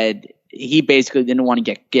 and he basically didn't want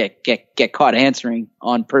to get caught answering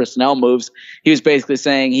on personnel moves. He was basically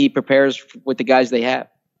saying he prepares with the guys they have.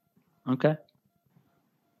 Okay.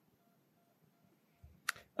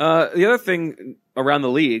 The other thing around the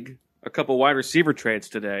league, a couple wide receiver trades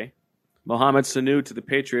today. Mohamed Sanu to the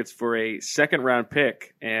Patriots for a second-round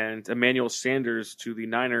pick, and Emmanuel Sanders to the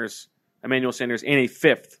Niners. Emmanuel Sanders and a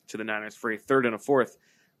fifth to the Niners for a third and a fourth.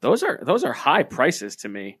 Those are high prices to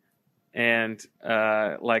me, and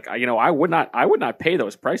I would not pay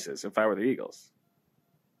those prices if I were the Eagles.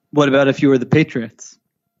 What about if you were the Patriots?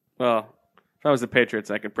 Well, if I was the Patriots,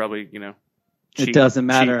 I could probably it doesn't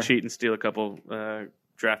matter. Cheat and steal a couple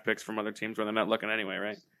draft picks from other teams when they're not looking anyway,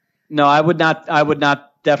 right? No, I would not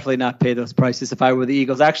definitely not pay those prices if I were the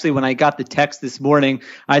Eagles. Actually, when I got the text this morning,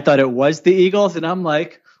 I thought it was the Eagles, and I'm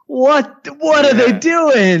like, what are they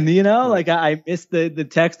doing? Like I missed the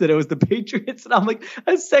text that it was the Patriots, and I'm like,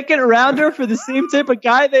 a second rounder for the same type of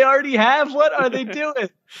guy they already have? What are they doing?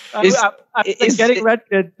 I'm getting ready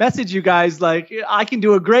to message you guys like, I can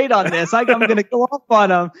do a grade on this. I'm going to go off on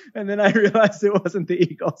them, and then I realized it wasn't the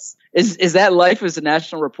Eagles. Is that life as a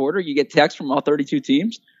national reporter? You get texts from all 32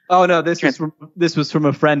 teams? Oh no, this was from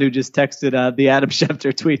a friend who just texted the Adam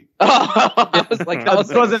Schefter tweet. Oh, I was like,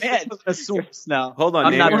 that wasn't a source now. Hold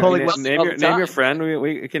on, name your friend.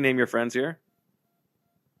 We can name your friends here.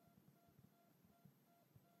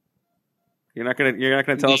 You're not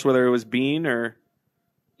gonna tell us whether it was Bean or.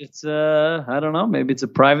 It's I don't know. Maybe it's a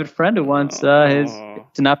private friend who wants his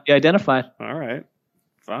to not be identified. All right,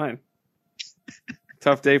 fine.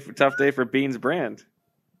 Tough day for Bean's brand.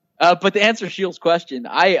 But to answer Shields' question,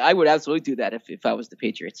 I would absolutely do that if I was the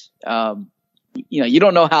Patriots. You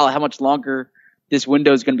don't know how much longer this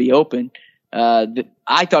window is going to be open.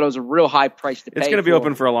 I thought it was a real high price to pay. It's going to be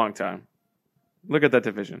open for a long time. Look at that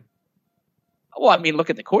division. Well, I mean,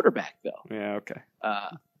 look at the quarterback, though. Yeah, okay.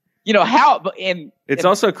 It's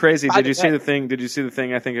also crazy. Did you see the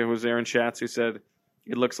thing? I think it was Aaron Schatz who said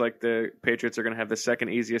it looks like the Patriots are going to have the second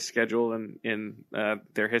easiest schedule in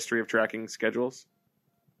their history of tracking schedules.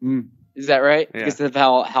 Is that right? Yeah. Because of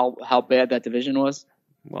how bad that division was.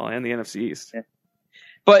 Well, and the NFC East. Yeah.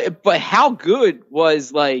 But how good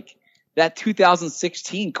was like that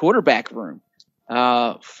 2016 quarterback room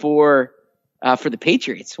for the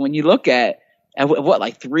Patriots? When you look at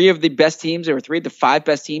like three of the best teams or three of the five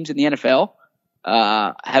best teams in the NFL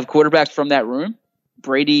have quarterbacks from that room: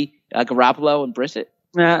 Brady, Garoppolo, and Brissett.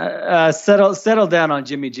 Settle down on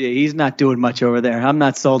Jimmy G. He's not doing much over there. I'm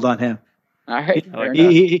not sold on him. All right.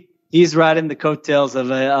 He's riding the coattails of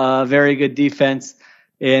a very good defense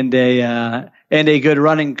and a good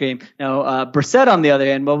running game. Now, Brissett on the other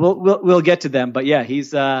hand, well, we'll get to them, but yeah,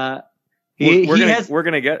 he's we're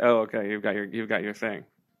gonna get. Oh, okay. You've got your thing.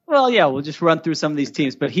 Well, yeah, we'll just run through some of these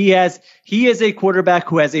teams, but he is a quarterback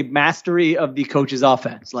who has a mastery of the coach's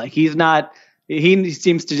offense. Like he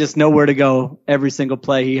seems to just know where to go every single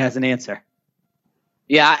play. He has an answer.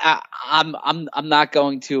 Yeah, I'm not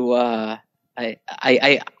going to. I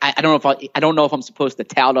don't know if I'm supposed to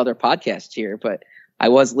tout other podcasts here, but I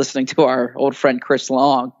was listening to our old friend Chris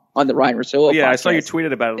Long on the Ryan Russillo. Yeah, podcast. I saw you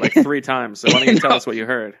tweeted about it like 3 times. So why don't you tell us what you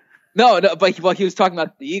heard? No, but he was talking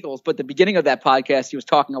about the Eagles. But the beginning of that podcast, he was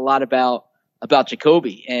talking a lot about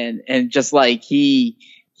Jacoby and just like he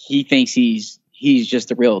thinks he's just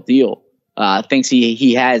the real deal. Thinks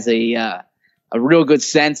he has a real good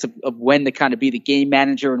sense of when to kind of be the game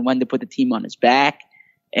manager and when to put the team on his back,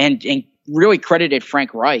 and really credited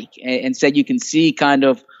Frank Reich and said you can see kind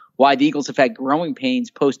of why the Eagles have had growing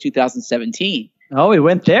pains post 2017. Oh, we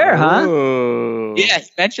went there, huh? Ooh. Yeah, he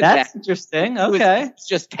mentioned That's that. interesting. Okay. He was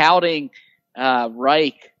just touting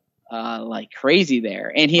Reich like crazy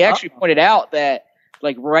there, and he actually pointed out that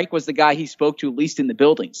like Reich was the guy he spoke to least in the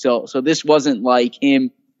building. So this wasn't like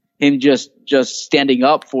him just standing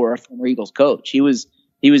up for a former Eagles coach. He was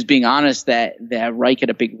being honest that Reich had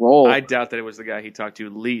a big role. I doubt that it was the guy he talked to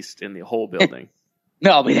least in the whole building.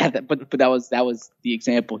 No, but that was the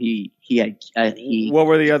example he had. What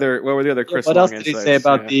were the other Chris? What else did he say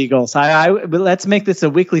about the Eagles? But let's make this a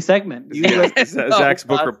weekly segment. Zach's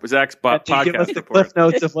podcast. Give us the cliff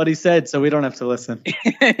notes of what he said, so we don't have to listen.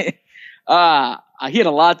 He had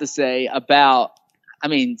a lot to say about. I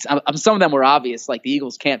mean, some of them were obvious, like the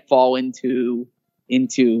Eagles can't fall into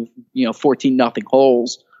 14-0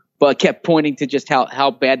 holes, but kept pointing to just how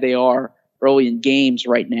bad they are early in games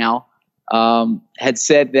right now. Had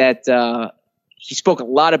said that he spoke a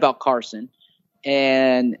lot about Carson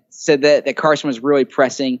and said that Carson was really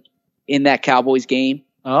pressing in that Cowboys game,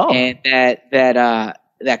 and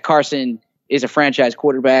that Carson is a franchise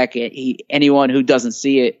quarterback. Anyone who doesn't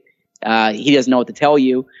see it, he doesn't know what to tell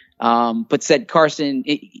you. But said Carson,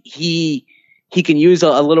 he can use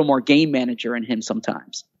a little more game manager in him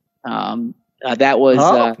sometimes. That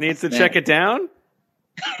was needs to check it down.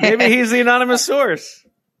 Maybe he's the anonymous source.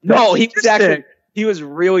 No, he was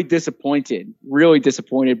really disappointed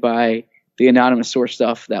by the anonymous source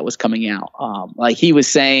stuff that was coming out. Like he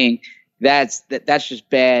was saying that's just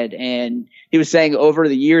bad, and he was saying over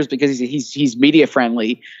the years, because he's media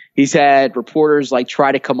friendly, he's had reporters like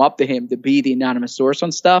try to come up to him to be the anonymous source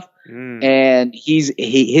on stuff, and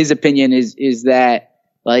his opinion is that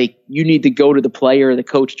like you need to go to the player or the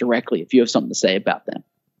coach directly if you have something to say about them.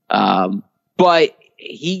 But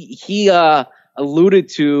he alluded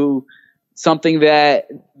to something that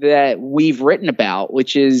we've written about,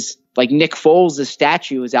 which is like Nick Foles'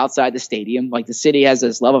 statue is outside the stadium. Like the city has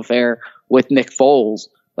this love affair with Nick Foles.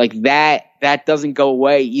 Like that doesn't go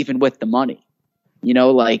away even with the money.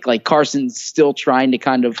 Like Carson's still trying to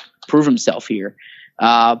kind of prove himself here.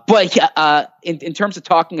 But in terms of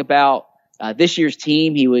talking about this year's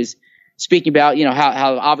team, he was speaking about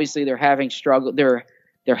how obviously they're having struggle. They're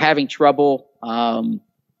having trouble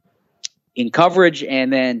in coverage,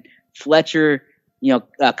 and then Fletcher,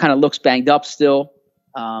 kind of looks banged up still.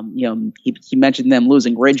 He mentioned them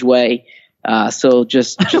losing Ridgeway. So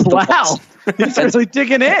just wow, he's really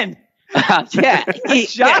digging in. Yeah,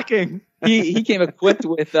 shocking. He came equipped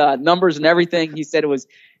with numbers and everything. He said it was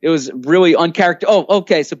really uncharacteristic. Oh,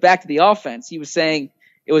 okay. So back to the offense. He was saying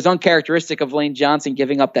it was uncharacteristic of Lane Johnson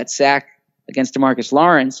giving up that sack against DeMarcus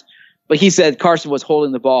Lawrence, but he said Carson was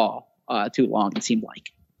holding the ball too long. It seemed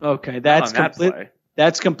like. Okay,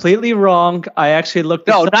 that's completely wrong. I actually looked.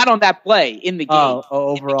 No, not on that play. In the game.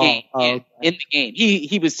 Overall. In the game.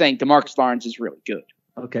 He was saying DeMarcus Lawrence is really good.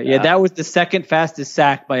 Okay, yeah, that was the second fastest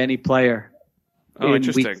sack by any player.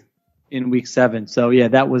 Interesting. In week 7. So yeah,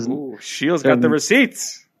 that was. Ooh, Shields got the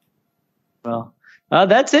receipts. Well,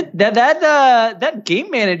 that's it. That game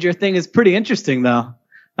manager thing is pretty interesting, though.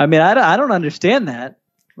 I mean, I don't understand that.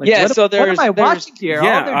 Like, what am I watching here?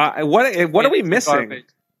 Yeah, what are we missing? Garbage.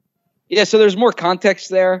 Yeah, so there's more context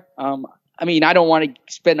there. I mean, I don't want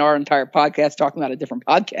to spend our entire podcast talking about a different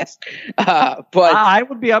podcast, but I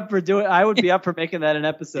would be up for making that an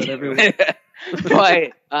episode every week.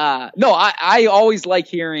 But no, I always like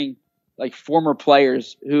hearing like former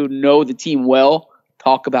players who know the team well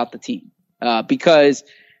talk about the team because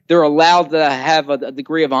they're allowed to have a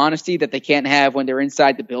degree of honesty that they can't have when they're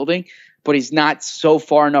inside the building. But he's not so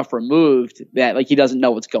far enough removed that like he doesn't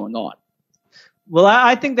know what's going on. Well,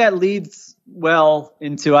 I think that leads well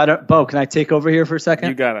into Bo, can I take over here for a second?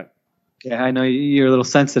 You got it. Yeah, I know you're a little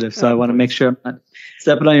sensitive, so I want to make sure I'm not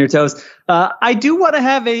stepping on your toes. I do want to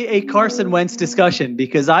have a Carson Wentz discussion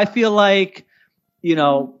because I feel like,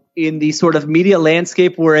 in the sort of media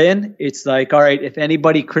landscape we're in, it's like, all right, if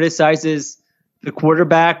anybody criticizes the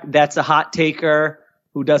quarterback, that's a hot taker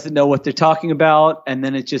who doesn't know what they're talking about. And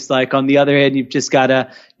then it's just like, on the other hand, you've just got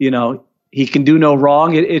to, he can do no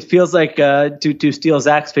wrong. It feels like, to steal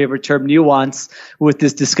Zach's favorite term, nuance with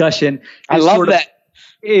this discussion. I love that.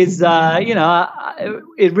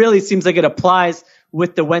 It really seems like it applies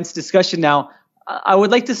with the Wentz discussion. Now, I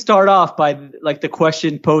would like to start off by like the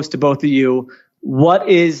question posed to both of you. What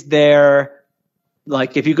is there,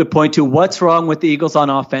 like, if you could point to what's wrong with the Eagles on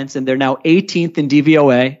offense, and they're now 18th in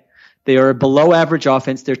DVOA. They are a below average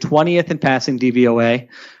offense. They're 20th in passing DVOA.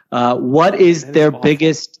 What is their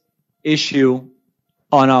biggest issue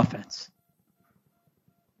on offense?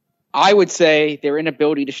 I would say their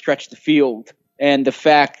inability to stretch the field, and the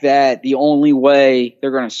fact that the only way they're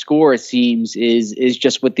going to score, it seems, is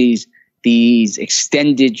just with these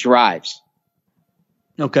extended drives.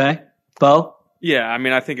 Okay, Bo? Yeah, I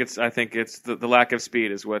mean, I think it's the lack of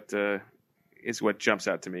speed is what jumps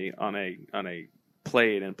out to me on a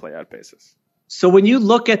play in and play out basis. So when you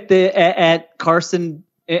look at Carson,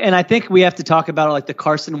 and I think we have to talk about like the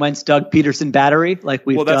Carson Wentz, Doug Peterson battery, like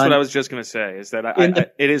we've done. Well, that's what I was just going to say, is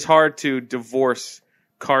that it is hard to divorce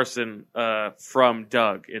Carson from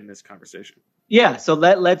Doug in this conversation. Yeah, so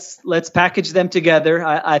let's package them together.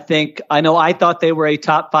 I thought they were a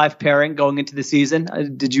top 5 pairing going into the season.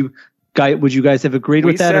 Would you guys have agreed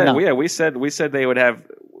with that or not? Yeah, we said they would have.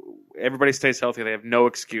 Everybody stays healthy. They have no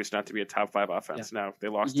excuse not to be a top 5 offense. Yeah. Now they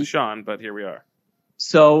lost to Deshaun, but here we are.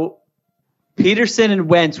 So Peterson and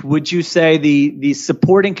Wentz, would you say the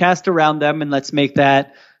supporting cast around them, and let's make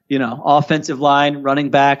that, offensive line, running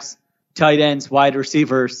backs, tight ends, wide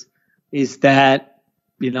receivers, is that,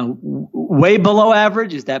 way below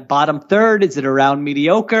average? Is that bottom third? Is it around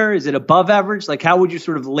mediocre? Is it above average? Like, how would you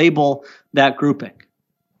sort of label that grouping?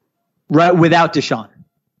 Right, without Deshaun.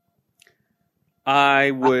 I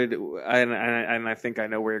would, and I think I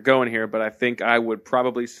know where you're going here, but I think I would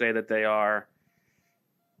probably say that they are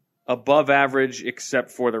above average except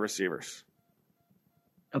for the receivers.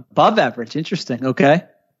 Above average. Interesting. Okay.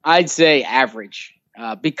 I'd say average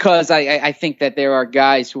because I think that there are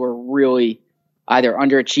guys who are really either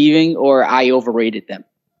underachieving or I overrated them.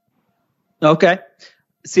 Okay.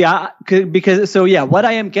 See, what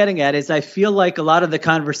I am getting at is I feel like a lot of the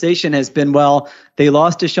conversation has been, well, they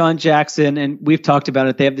lost Deshaun Jackson, and we've talked about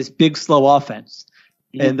it. They have this big, slow offense,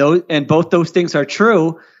 and both those things are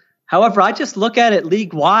true. However, I just look at it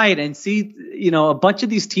league wide and see, a bunch of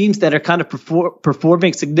these teams that are kind of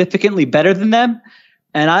performing significantly better than them,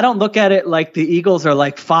 and I don't look at it like the Eagles are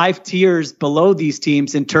like 5 tiers below these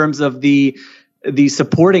teams in terms of the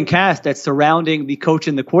supporting cast that's surrounding the coach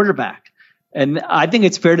and the quarterback. And I think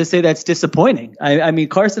it's fair to say that's disappointing. I mean,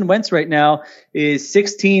 Carson Wentz right now is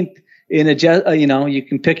 16th in you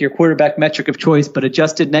can pick your quarterback metric of choice, but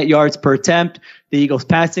adjusted net yards per attempt. The Eagles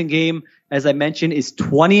passing game, as I mentioned, is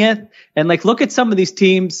 20th. And look at some of these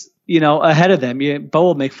teams, ahead of them. Bo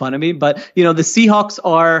will make fun of me, but the Seahawks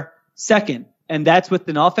are second, and that's with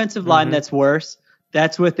an offensive line that's worse.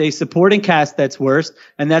 That's with a supporting cast that's worse,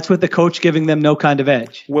 and that's with the coach giving them no kind of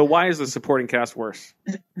edge. Well, why is the supporting cast worse?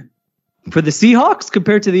 For the Seahawks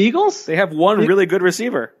compared to the Eagles? They have one really good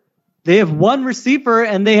receiver. They have one receiver,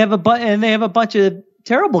 and they have a bunch of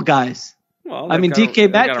terrible guys. Well,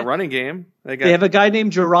 DK Metcalf. They got a running game. They have a guy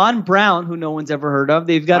named Jerron Brown, who no one's ever heard of.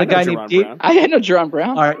 They've got a guy named Dave. I know Jerron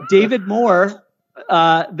Brown. All right, David Moore.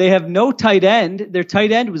 They have no tight end. Their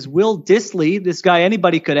tight end was Will Dissly. This guy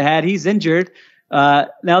anybody could have had. He's injured.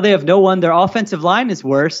 Now they have no one. Their offensive line is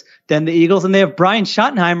worse than the Eagles, and they have Brian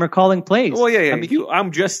Schottenheimer calling plays. Well, yeah.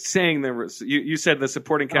 I'm just saying you said the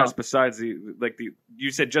supporting cast besides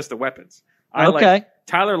you said just the weapons. Okay.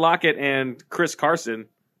 Tyler Lockett and Chris Carson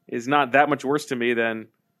is not that much worse to me than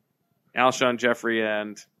Alshon Jeffrey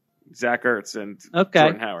and Zach Ertz and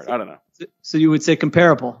Jordan Howard. I don't know. So you would say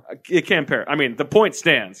comparable? It can compare. I mean, the point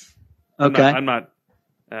stands. Okay.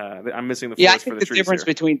 I'm missing the forest I think for the the difference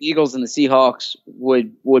here. between the Eagles and the Seahawks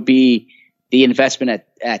would be the investment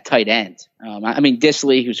at tight end.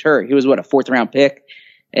 Dissly, who's hurt, he was a 4th round pick,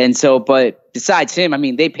 and so. But besides him,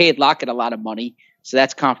 they paid Lockett a lot of money, so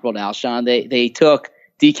that's comparable to Alshon. They took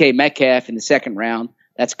DK Metcalf in the 2nd round.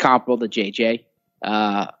 That's comparable to JJ.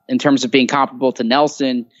 In terms of being comparable to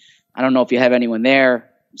Nelson, I don't know if you have anyone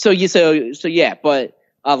there. So yeah, but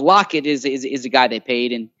Lockett is a guy they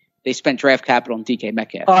paid, and they spent draft capital on DK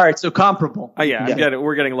Metcalf. All right, so comparable. Yeah.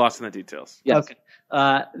 We're getting lost in the details. Yes. Okay.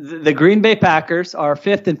 The Green Bay Packers are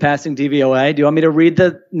 5th in passing DVOA. Do you want me to read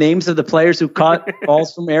the names of the players who caught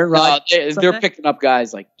balls from Aaron Rodgers? They're picking up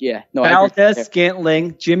guys Valdez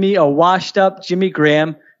Scantling, a washed-up Jimmy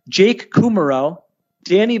Graham, Jake Kumaro,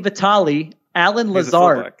 Danny Vitale, Alan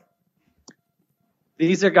Lazard.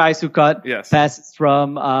 These are guys who caught passes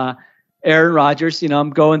from Aaron Rodgers. I'm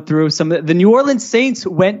going through some of the New Orleans Saints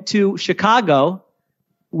went to Chicago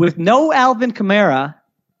with no Alvin Kamara,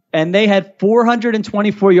 and they had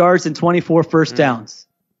 424 yards and 24 first downs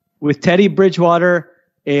with Teddy Bridgewater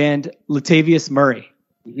and Latavius Murray.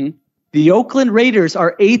 Mm-hmm. The Oakland Raiders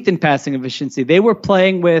are 8th in passing efficiency. They were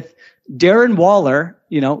playing with Darren Waller,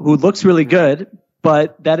 who looks really good,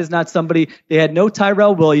 but that is not somebody. They had no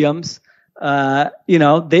Tyrell Williams.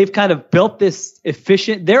 They've kind of built this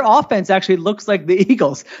efficient. Their offense actually looks like the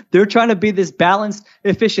Eagles. They're trying to be this balanced,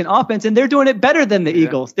 efficient offense, and they're doing it better than the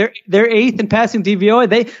Eagles. They're 8th in passing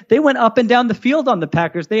DVOA. They went up and down the field on the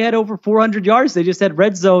Packers. They had over 400 yards. They just had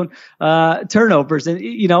red zone turnovers, and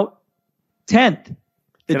 10th.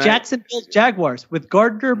 The Jacksonville Jaguars with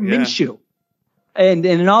Gardner Minshew. And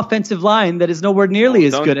an offensive line that is nowhere nearly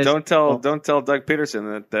as good as. Don't tell Doug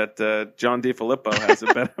Peterson that John DeFilippo has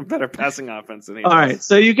a better passing offense than he does. All right,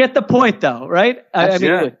 so you get the point, though, right?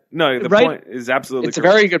 The point is absolutely. It's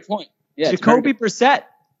correct. a very good point. Yeah, Jacoby Brissett.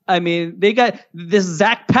 They got this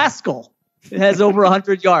Zach Pascal has over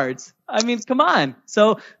 100 yards. Come on.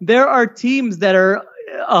 So there are teams that are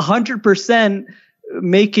 100%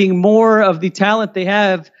 making more of the talent they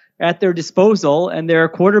have at their disposal. And there are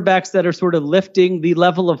quarterbacks that are sort of lifting the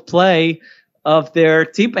level of play of their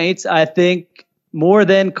teammates, I think, more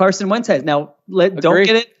than Carson Wentz has. Now, don't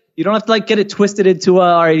get it. You don't have to get it twisted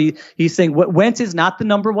into he's saying Wentz is not the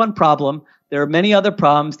number one problem. There are many other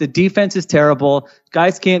problems. The defense is terrible.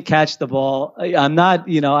 Guys can't catch the ball. I'm not,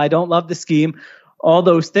 I don't love the scheme, all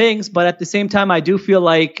those things. But at the same time, I do feel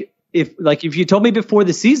like if you told me before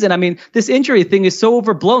the season, I mean, this injury thing is so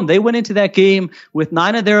overblown. They went into that game with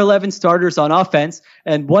 9 of their 11 starters on offense,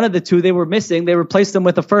 and one of the 2 they were missing, they replaced them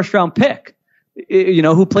with a first-round pick,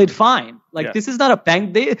 who played fine. This is not a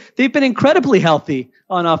bang. They've been incredibly healthy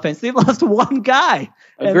on offense. They've lost 1 guy.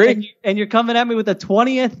 Agreed. And you're coming at me with a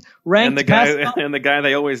 20th ranked and the guy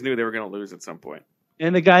they always knew they were going to lose at some point.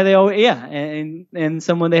 And the guy and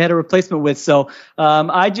someone they had a replacement with. So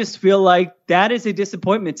I just feel like that is a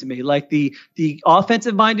disappointment to me. Like the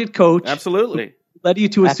offensive-minded coach, absolutely, led you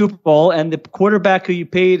to a Super Bowl, and the quarterback who you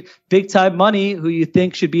paid big-time money, who you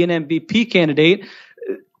think should be an MVP candidate,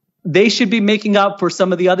 they should be making up for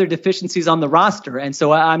some of the other deficiencies on the roster. And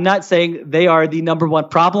so I'm not saying they are the number one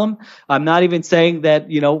problem. I'm not even saying that,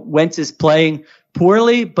 Wentz is playing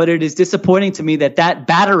poorly, but it is disappointing to me that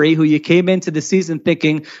battery who you came into the season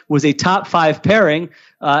thinking was a top 5 pairing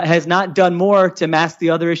has not done more to mask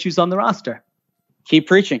the other issues on the roster. Keep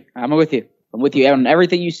preaching. I'm with you. I'm with you on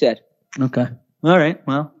everything you said. Okay. All right.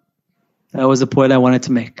 Well, that was a point I wanted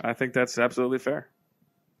to make. I think that's absolutely fair.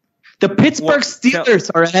 The Pittsburgh Steelers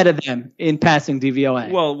are ahead of them in passing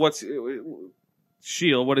DVOA. Well,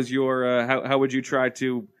 Sheil, what is your how would you try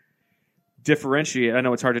to differentiate? I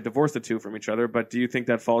know it's hard to divorce the two from each other, but do you think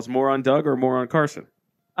that falls more on Doug or more on Carson?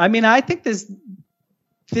 I mean, I think this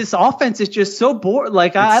offense is just so boring.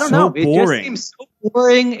 I don't know. It just seems so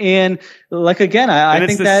boring. And again, I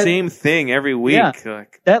think it's the same thing every week. Yeah,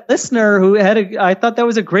 that listener who I thought that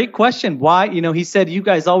was a great question. Why, he said, you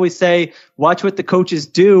guys always say, watch what the coaches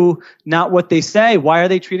do, not what they say. Why are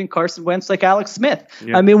they treating Carson Wentz like Alex Smith?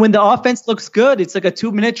 Yeah. I mean, when the offense looks good, it's like a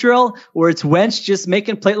 2-minute drill, or it's Wentz just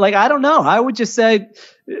making play. I don't know. I would just say,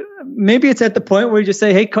 maybe it's at the point where you just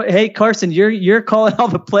say, hey, Carson, you're calling all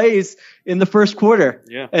the plays in the first quarter.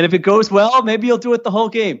 Yeah. And if it goes well, maybe you'll do it the whole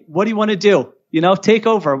game. What do you want to do? Take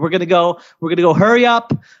over. We're going to go hurry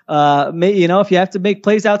up. If you have to make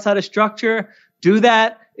plays outside of structure, do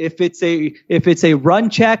that. If it's a run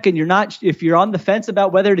check and if you're on the fence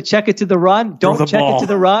about whether to check it to the run, don't check it to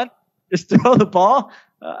the run. Just throw the ball.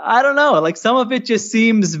 I don't know. Some of it just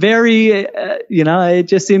seems very, it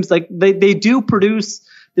just seems like they do produce.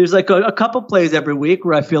 There's a couple plays every week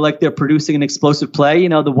where I feel like they're producing an explosive play.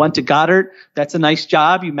 The one to Goddard, that's a nice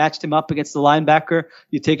job. You matched him up against the linebacker.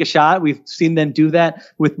 You take a shot. We've seen them do that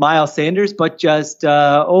with Miles Sanders, but just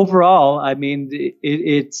overall, I mean,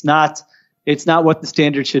 it's not what the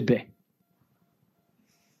standard should be.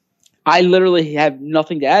 I literally have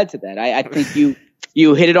nothing to add to that. I think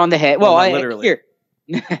you hit it on the head. Well, literally.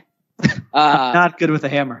 Not good with a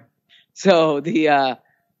hammer. So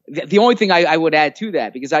the only thing I would add to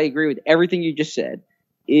that, because I agree with everything you just said,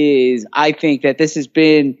 is I think that this has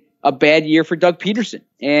been a bad year for Doug Peterson.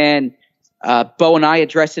 And Bo and I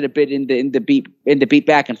addressed it a bit in the beat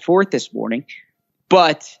back and forth this morning.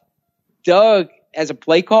 But Doug, as a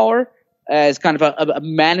play caller, as kind of a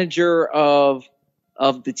manager of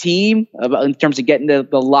the team, in terms of getting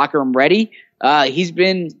the locker room ready, he's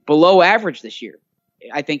been below average this year,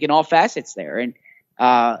 I think, in all facets there. And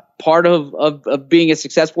part of being a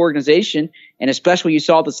successful organization, and especially you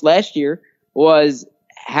saw this last year, was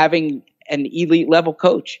having an elite level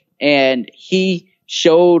coach. And he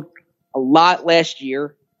showed a lot last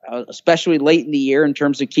year, especially late in the year, in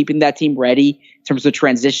terms of keeping that team ready, in terms of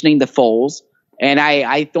transitioning the Foles. And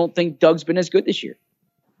I don't think Doug's been as good this year.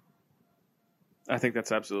 I think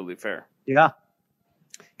that's absolutely fair. Yeah.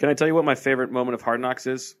 Can I tell you what my favorite moment of Hard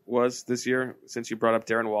Knocks was this year, since you brought up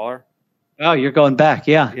Darren Waller? Oh, you're going back,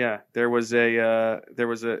 yeah. Yeah, it was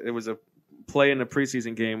a play in the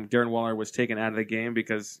preseason game. Darren Waller was taken out of the game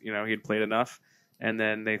because he had played enough, and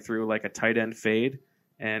then they threw a tight end fade,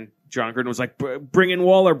 and John Gruden was like, "Bring in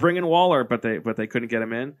Waller," but they couldn't get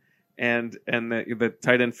him in, and the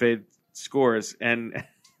tight end fade scores, and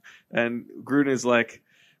Gruden is like,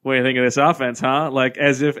 "What do you think of this offense, huh?"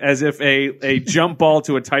 As if a jump ball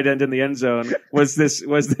to a tight end in the end zone was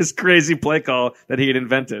this crazy play call that he had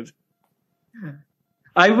invented.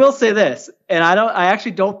 I will say this, and I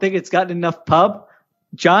actually don't think it's gotten enough pub.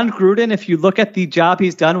 John Gruden, if you look at the job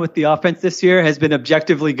he's done with the offense this year, has been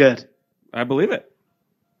objectively good. I believe it.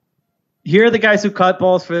 Here are the guys who caught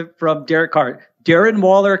balls from Derek Carr: Darren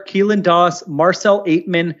Waller, Keelan Doss, Marcel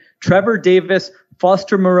Aitman, Trevor Davis,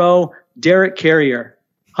 Foster Moreau, Derek Carrier,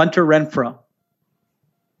 Hunter Renfrow.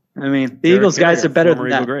 I mean, the Eagles guys are better than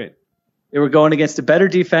that. Great. They were going against a better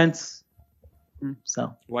defense.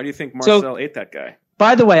 So why do you think Marcel ate that guy?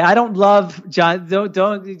 By the way, I don't love John.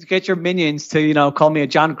 Don't get your minions to call me a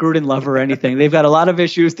John Gruden lover or anything. They've got a lot of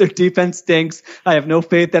issues. Their defense stinks. I have no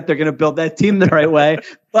faith that they're going to build that team the right way.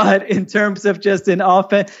 But in terms of just an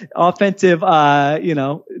offensive,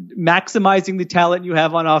 maximizing the talent you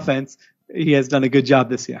have on offense, he has done a good job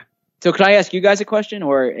this year. So can I ask you guys a question,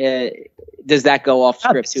 or does that go off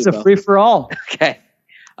script too? It's a free for all. Okay.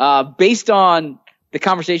 Based on the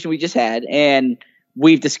conversation we just had, and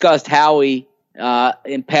we've discussed Howie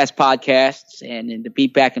in past podcasts and in the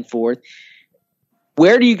beat back and forth,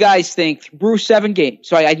 where do you guys think through 7 games?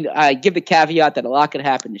 So I give the caveat that a lot could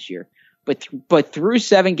happen this year, but through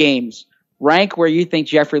 7 games, rank where you think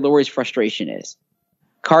Jeffrey Lurie's frustration is.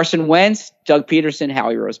 Carson Wentz, Doug Peterson,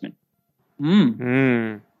 Howie Roseman.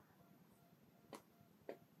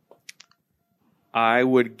 I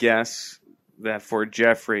would guess that for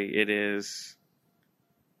Jeffrey, it is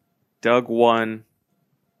Doug 1,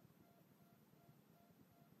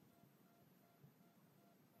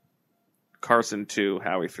 Carson 2,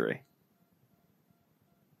 Howie 3.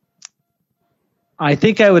 I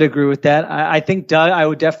think I would agree with that. I think Doug, I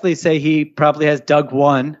would definitely say he probably has Doug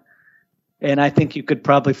 1. And I think you could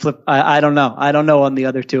probably flip. I don't know. I don't know on the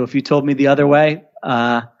other 2. If you told me the other way,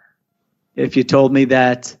 if you told me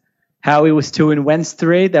that Howie was 2 and Wentz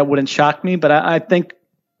 3, that wouldn't shock me. But I think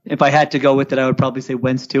if I had to go with it, I would probably say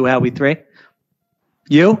Wentz 2, Howie 3.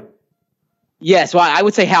 You? Yeah, so I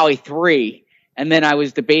would say Howie 3. And then I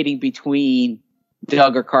was debating between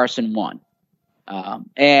Doug or Carson 1. I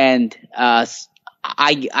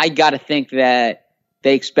got to think that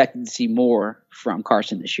they expected to see more from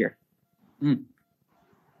Carson this year.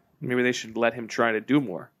 Maybe they should let him try to do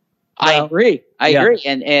more. I agree. I agree.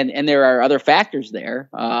 And there are other factors there.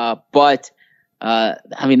 But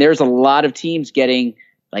there's a lot of teams getting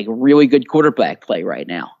like really good quarterback play right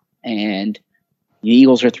now. And the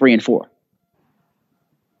Eagles are 3 and 4.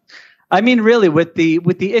 I mean, really, with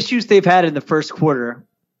the issues they've had in the first quarter,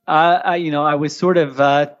 I was sort of,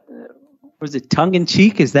 was it tongue in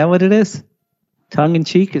cheek? Is that what it is? Tongue in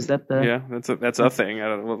cheek? Is that the? Yeah, that's a thing.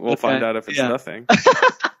 We'll find out if it's nothing.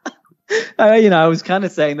 I was kind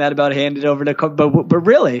of saying that about hand it over to, but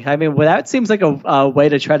really, I mean, that seems like a way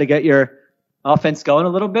to try to get your offense going a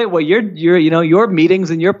little bit. Well, your meetings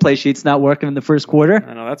and your play sheets not working in the first quarter.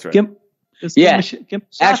 I know that's right. Actually,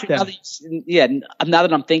 now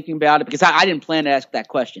that I'm thinking about it, because I didn't plan to ask that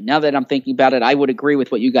question. Now that I'm thinking about it, I would agree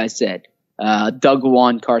with what you guys said. Doug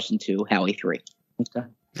 1, Carson 2, Howie 3. Okay.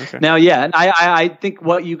 Now, and I think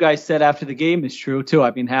what you guys said after the game is true too.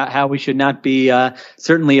 I mean, how we should not be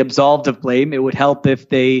certainly absolved of blame. It would help if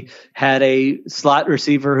they had a slot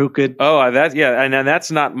receiver who could. Oh, that and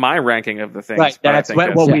that's not my ranking of the things. Right, that's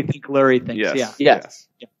what we think Lurie thinks. Yes.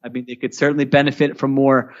 I mean, they could certainly benefit from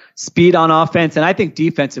more speed on offense, and I think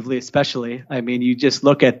defensively, especially. I mean, you just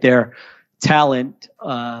look at their talent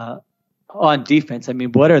on defense. I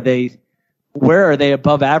mean, where are they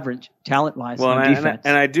above average talent-wise on defense?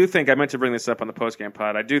 And I do think, I meant to bring this up on the postgame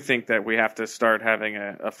pod, I do think that we have to start having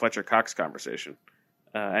a Fletcher Cox conversation.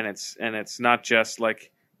 And it's not just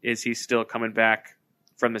like, is he still coming back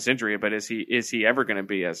from this injury, but is he ever going to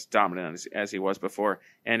be as dominant as he was before?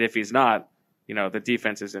 And if he's not, the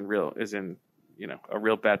defense is in a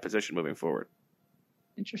real bad position moving forward.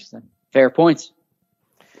 Interesting. Fair points.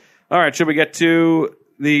 All right, should we get to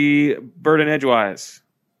the Bird and Edgewise?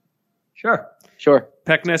 Sure.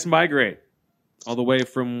 Peckness Migrate, all the way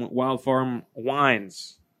from Wild Farm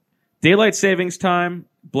Wines. Daylight savings time,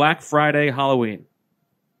 Black Friday, Halloween.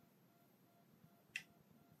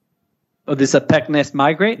 Oh, this is a Peckness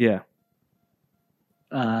Migrate? Yeah.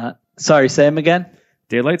 Sorry, say them again.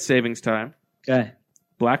 Daylight savings time. Okay.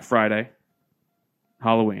 Black Friday,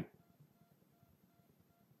 Halloween.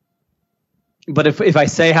 But if I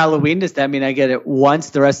say Halloween, does that mean I get it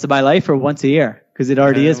once the rest of my life or once a year? Because it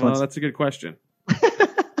already is once. That's a good question.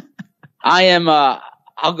 I am.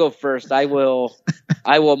 I'll go first. I will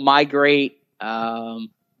migrate. I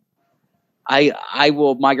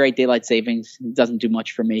will migrate daylight savings. It doesn't do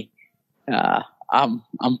much for me. I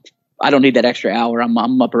don't need that extra hour.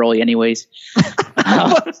 I'm up early anyways.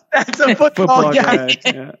 That's a football guy.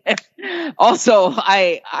 Yeah. Also,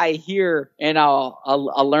 I hear, and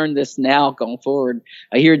I'll learn this now going forward.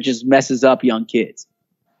 I hear it just messes up young kids.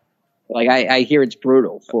 Like I hear it's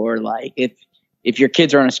brutal for like if your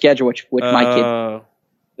kids are on a schedule, which my kid,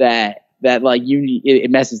 that like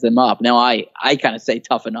it messes them up. Now I kind of say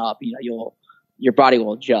toughen up. You'll your body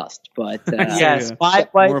will adjust. But yes, my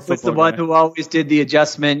wife was the one who always did the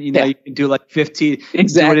adjustment. You know, you can do like 15, do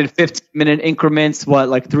it in 15-minute increments.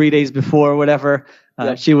 Like 3 days before or whatever.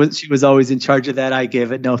 She was always in charge of that. I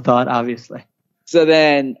gave it no thought, obviously. So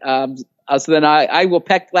then, I will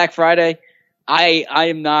peck Black Friday. I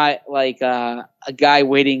am not like a guy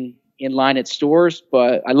waiting in line at stores,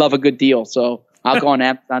 but I love a good deal, so I'll go on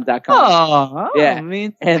Amazon.com. Oh, yeah. I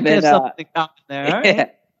mean, and then something there. Yeah.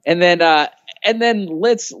 And then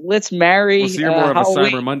let's marry. Well, so you're more of a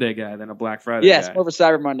Halloween. Cyber Monday guy than a Black Friday yes, guy. more of a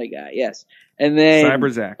Cyber Monday guy. Yes, and then Cyber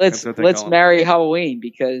Zach. Let's marry Halloween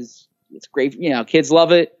because it's great. You know, kids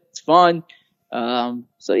love it. It's fun.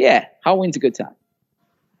 So yeah, Halloween's a good time.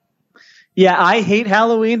 Yeah, I hate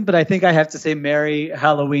Halloween, but I think I have to say marry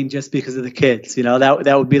Halloween just because of the kids. You know,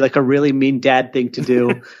 that would be like a really mean dad thing to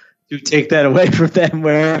do. To take that away from them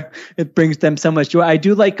where it brings them so much joy. I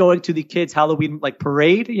do like going to the kids' Halloween like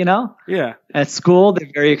parade, you know? Yeah. At school, they're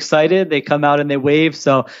very excited. They come out and they wave.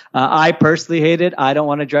 So I personally hate it. I don't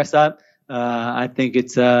want to dress up. I think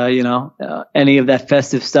it's, any of that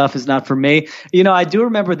festive stuff is not for me. You know, I do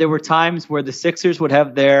remember there were times where the Sixers would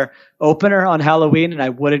have their opener on Halloween and I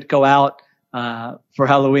wouldn't go out for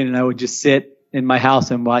Halloween and I would just sit in my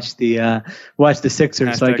house and watch the Sixers.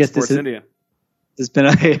 Hashtag so I guess Sports India. It's been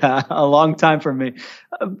a long time for me.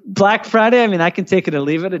 Black Friday, I mean, I can take it or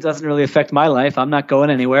leave it. It doesn't really affect my life. I'm not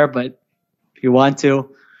going anywhere, but if you want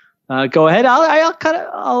to, go ahead.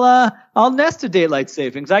 I'll nest a daylight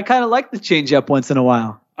savings. I kind of like the change up once in a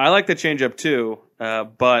while. I like the change up too,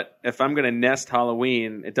 but if I'm going to nest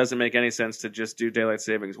Halloween, it doesn't make any sense to just do daylight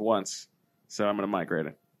savings once. So I'm going to migrate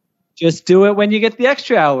it. Just do it when you get the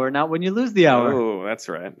extra hour, not when you lose the hour. Oh, that's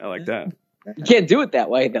right. I like that. You can't do it that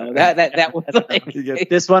way though. That was like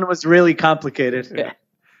this one was really complicated.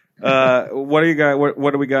 Yeah. What do you got?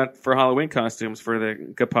 What do we got for Halloween costumes for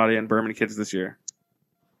the Capadia and Berman kids this year?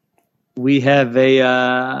 We have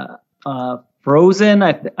a Frozen,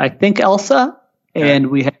 I think Elsa, and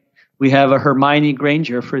we have a Hermione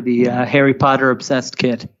Granger for the Harry Potter obsessed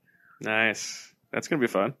kid. Nice. That's gonna be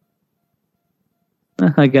fun.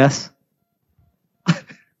 I guess.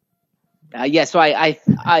 So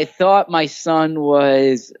I thought my son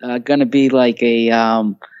was going to be like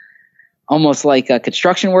a almost like a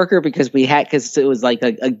construction worker because it was like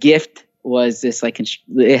a gift was this like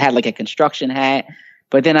it had like a construction hat,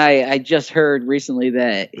 but then I just heard recently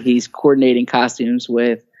that he's coordinating costumes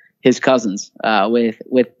with his cousins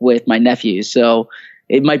with my nephews, so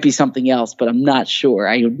it might be something else, but I'm not sure.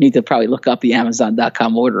 I need to probably look up the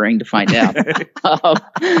Amazon.com ordering to find out.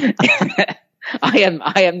 I'm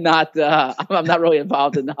not really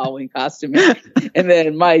involved in the Halloween costuming. And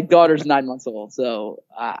then my daughter's 9 months old, so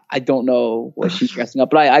I don't know what she's dressing up,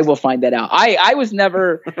 but I will find that out. I was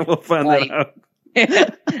never. We'll find that out.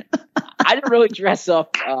 I didn't really dress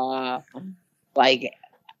up like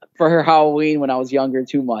for her Halloween when I was younger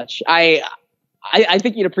too much. I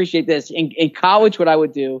think you'd appreciate this. In college, what I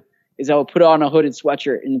would do is I would put on a hooded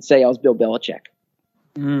sweatshirt and say I was Bill Belichick.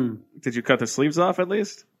 Mm. Did you cut the sleeves off at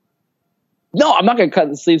least? No, I'm not going to cut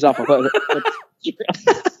the sleeves off of it.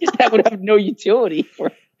 That would have no utility.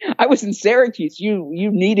 I was in Syracuse. You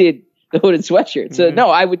needed the hooded sweatshirt. So no,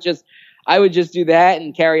 I would just do that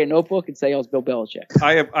and carry a notebook and say I was Bill Belichick.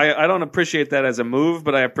 I don't appreciate that as a move,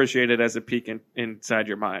 but I appreciate it as a peek inside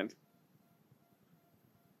your mind.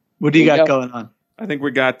 What do you got going on? I think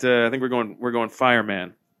we're going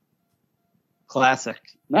Fireman. Classic.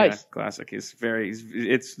 Nice. Yeah, classic. It's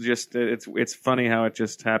funny how it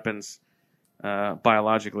just happens.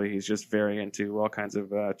 Biologically, he's just very into all kinds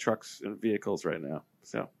of trucks and vehicles right now.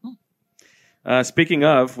 So, speaking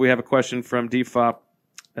of, we have a question from DFOP.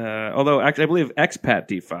 Although, actually, I believe expat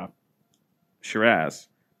DFOP, Shiraz.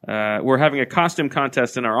 We're having a costume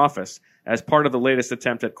contest in our office as part of the latest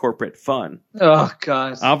attempt at corporate fun. Oh,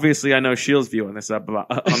 God. Obviously, I know Shields' view on this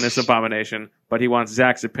abomination, but he wants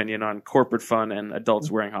Zach's opinion on corporate fun and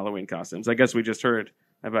adults wearing Halloween costumes. I guess we just heard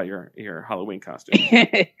about your Halloween costume.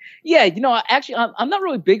 Yeah, actually, I'm not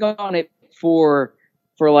really big on it for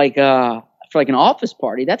like an office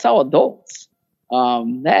party. That's all adults.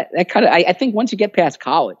 That kind of I think once you get past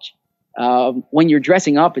college, when you're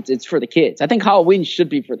dressing up, it's for the kids. I think Halloween should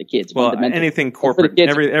be for the kids. Well, anything corporate,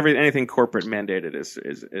 anything corporate mandated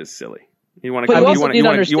is silly. You want to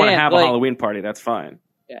have a Halloween party? That's fine.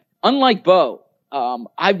 Yeah. Unlike Bo,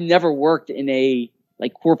 I've never worked in a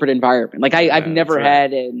like corporate environment. Like I've never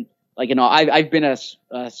had I've been a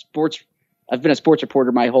sports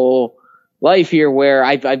reporter my whole life here, where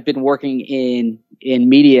I've been working in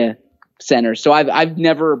media centers. So I've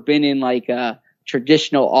never been in like a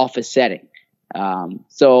traditional office setting.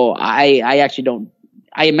 So I actually don't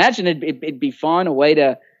I imagine it'd be fun, a way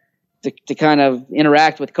to kind of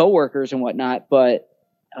interact with coworkers and whatnot. But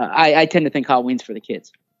I tend to think Halloween's for the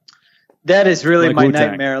kids. That is really Like my Wu-Tang.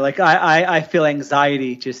 nightmare. Like I feel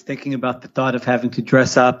anxiety just thinking about the thought of having to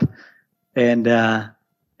dress up and at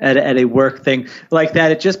a work thing like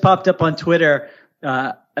that. It just popped up on Twitter.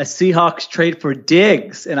 A Seahawks trade for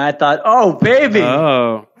Diggs, and I thought, oh baby,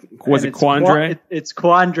 Oh, was it Quandre? It's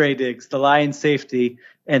Quandre Diggs, the Lions safety,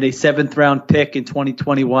 and a 7th round pick in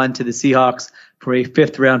 2021 to the Seahawks for a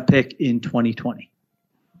 5th round pick in 2020.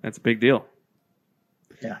 That's a big deal.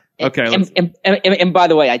 Yeah. Okay. And by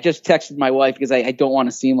the way, I just texted my wife because I don't want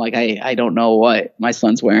to seem like I don't know what my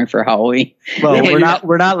son's wearing for Halloween. Well,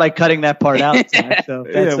 we're not like cutting that part out. Zach, so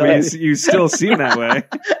that's all right. You still seem that way.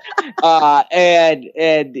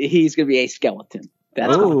 And he's going to be a skeleton.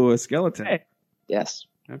 That's Oh, a skeleton. Hey. Yes.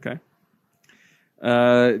 Okay.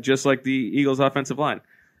 Just like the Eagles' offensive line.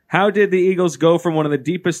 How did the Eagles go from one of the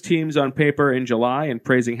deepest teams on paper in July and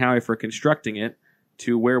praising Howie for constructing it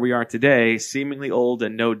to where we are today, seemingly old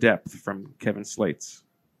and no depth, from Kevin Slates?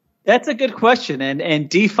 That's a good question. And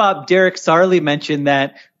DFOP Derek Sarley mentioned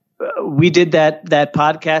that we did that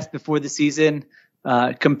podcast before the season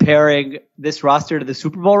comparing this roster to the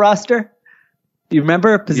Super Bowl roster. Do you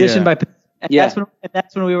remember position by position? And Yeah.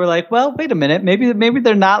 that's when we were like, well, wait a minute, maybe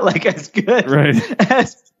they're not like as good Right.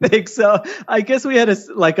 as we think. So I guess we had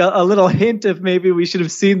a little hint of maybe we should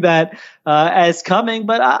have seen that as coming.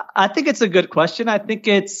 But I think it's a good question. I think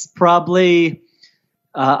it's probably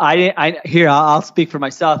I'll speak for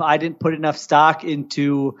myself. I didn't put enough stock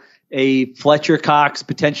into a Fletcher Cox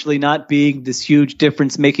potentially not being this huge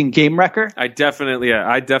difference-making game wrecker. I definitely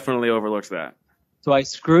overlooked that. So I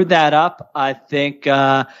screwed that up, I think.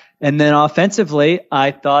 And then offensively,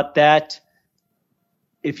 I thought that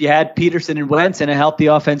if you had Peterson and Wentz and a healthy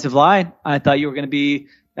offensive line, I thought you were going to be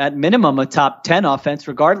at minimum a top 10 offense,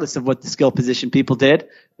 regardless of what the skill position people did.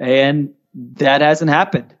 And that hasn't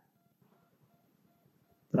happened.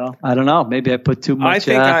 So I don't know. Maybe I put too much.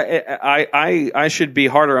 I think I should be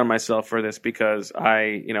harder on myself for this because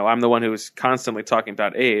I'm the one who's constantly talking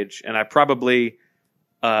about age, and I probably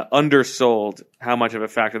undersold how much of a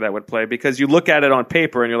factor that would play, because you look at it on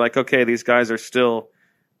paper and you're like, okay, these guys are still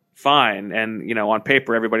fine, and on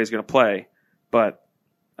paper everybody's going to play, but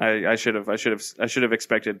I should have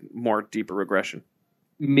expected more deeper regression.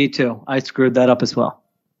 Me too. I screwed that up as well.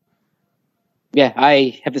 Yeah,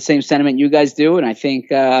 I have the same sentiment you guys do, and I think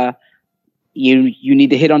you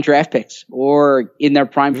need to hit on draft picks or in their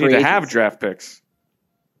prime You free need to agents. have draft picks.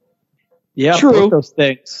 Yeah, True. both those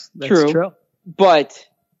things. That's True. true. But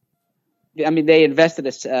I mean, they invested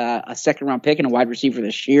a 2nd round pick in a wide receiver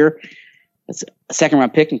this year. That's a 2nd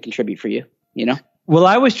round pick can contribute for you. Well,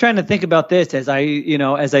 I was trying to think about this as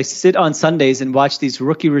I sit on Sundays and watch these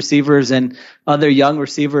rookie receivers and other young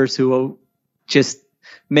receivers who just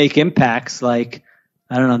make impacts. Like,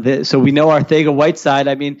 I don't know. So we know Arcega-Whiteside.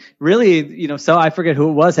 I mean, really, so I forget who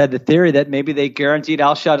it was, had the theory that maybe they guaranteed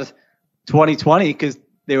Alshon 2020 because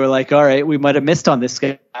they were like, all right, we might have missed on this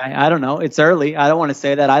guy. I don't know. It's early. I don't want to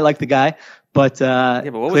say that. I like the guy, but, But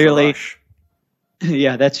what was clearly, the rush?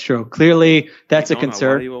 yeah, that's true. Clearly, that's a Why are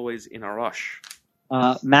concern. you always in a rush?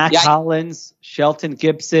 Mac Hollins, Shelton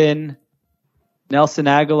Gibson, Nelson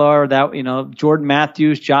Aguilar, Jordan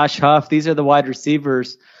Matthews, Josh Huff. These are the wide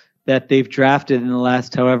receivers that they've drafted in the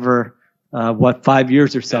last, 5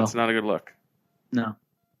 years or so. That's not a good look. No.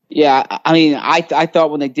 Yeah, I mean, I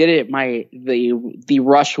thought when they did it, the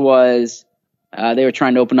rush was they were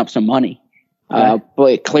trying to open up some money,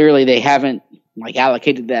 but clearly they haven't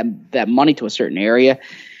allocated that money to a certain area.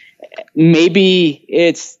 Maybe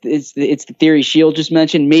it's the theory Shield just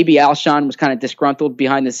mentioned. Maybe Alshon was kind of disgruntled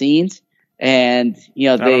behind the scenes, and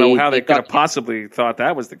I don't know how they could have possibly thought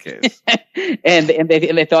that was the case. and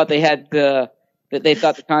they thought they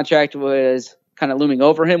thought the contract was kind of looming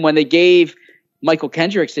over him when they gave Michael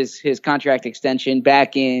Kendricks his contract extension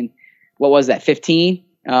back in, what was that, 15,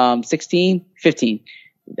 16, 15.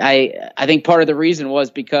 I think part of the reason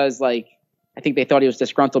was because I think they thought he was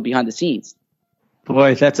disgruntled behind the scenes.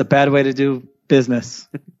 Boy, that's a bad way to do business.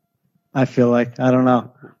 I feel like. I don't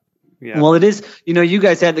know. Yeah. Well, it is. You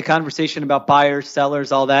guys had the conversation about buyers,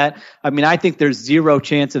 sellers, all that. I mean, I think there's zero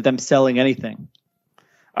chance of them selling anything.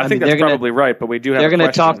 I think that's probably right, but we do have. They're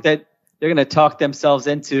going to talk themselves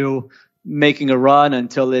into making a run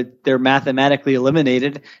until they're mathematically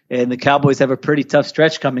eliminated, and the Cowboys have a pretty tough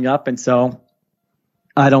stretch coming up, and so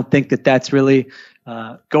I don't think that's really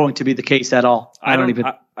going to be the case at all.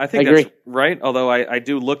 I think agree. That's right. Although I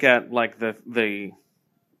do look at the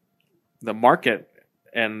market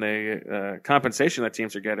and the compensation that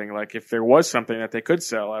teams are getting, like if there was something that they could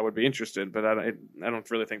sell, I would be interested. But I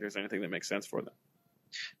don't really think there's anything that makes sense for them.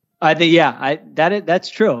 I think, that's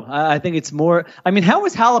true. I think it's more. I mean, how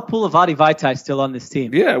is Halapoulivaati Vaitai still on this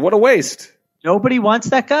team? Yeah, what a waste. Nobody wants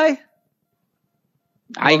that guy.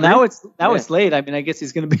 Now it's late. I mean, I guess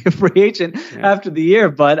he's going to be a free agent after the year,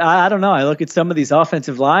 but I don't know. I look at some of these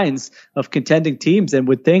offensive lines of contending teams and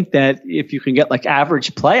would think that if you can get like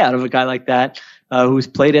average play out of a guy like that, who's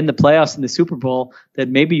played in the playoffs in the Super Bowl, that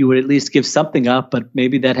maybe you would at least give something up, but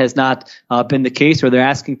maybe that has not been the case, or their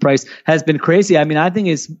asking price has been crazy. I mean, I think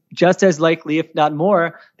it's just as likely, if not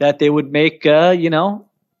more, that they would make, a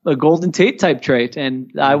Golden Tate type trade.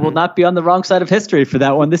 And I will not be on the wrong side of history for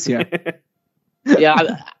that one this year.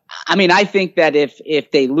 Yeah, I mean, I think that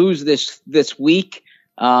if they lose this week,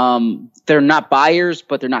 they're not buyers,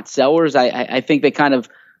 but they're not sellers. I think they kind of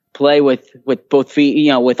play with both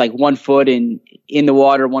feet, with like 1 foot in the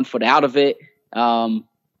water, 1 foot out of it. I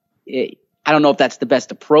don't know if that's the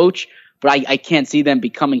best approach, but I can't see them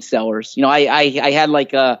becoming sellers. I had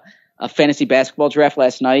like a fantasy basketball draft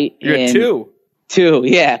last night. You had two,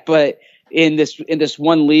 yeah, but in this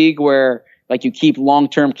one league where like you keep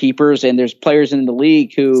long-term keepers, and there's players in the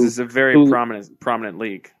league who this is a very prominent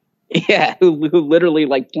league. Yeah, who literally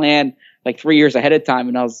like plan like 3 years ahead of time.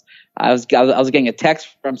 And I was getting a text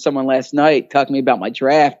from someone last night talking to me about my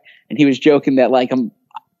draft, and he was joking that like I'm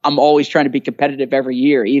always trying to be competitive every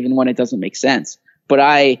year, even when it doesn't make sense. But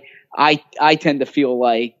I tend to feel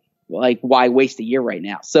like why waste a year right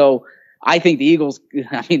now? So I think the Eagles.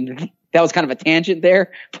 I mean, that was kind of a tangent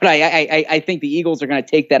there, but I think the Eagles are going to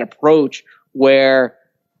take that approach where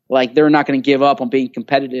like they're not going to give up on being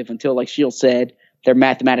competitive until, like Shields said, they're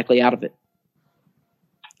mathematically out of it.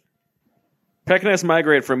 Peckness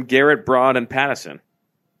migrate from Garrett, Broad, and Pattison.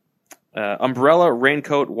 Umbrella,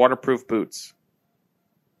 raincoat, waterproof boots.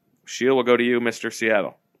 Shield will go to you, Mr.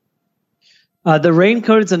 Seattle. The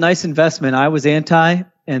raincoat is a nice investment. I was anti,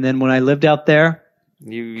 and then when I lived out there,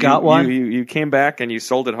 got one. You came back and you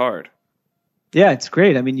sold it hard. Yeah, it's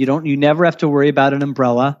great. I mean, you never have to worry about an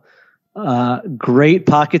umbrella. Great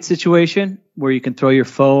pocket situation where you can throw your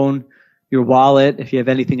phone, your wallet. If you have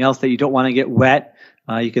anything else that you don't want to get wet,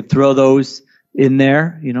 you can throw those in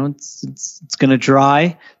there. It's going to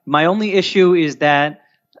dry. My only issue is that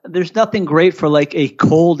there's nothing great for like a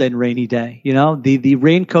cold and rainy day. The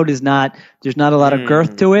raincoat there's not a lot of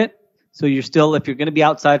girth to it. So you're still, if you're going to be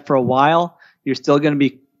outside for a while, you're still going to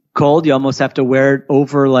be cold. You almost have to wear it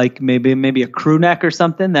over like maybe a crew neck or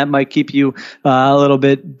something that might keep you a little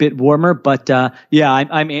bit warmer. But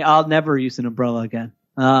I'll never use an umbrella again.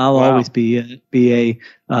 I'll always be a.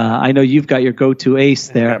 I know you've got your go-to ace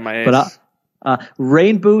there, my ace. But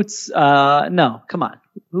rain boots. No, come on.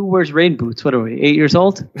 Who wears rain boots? What are we? 8 years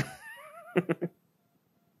old?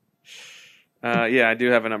 Yeah, I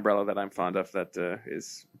do have an umbrella that I'm fond of that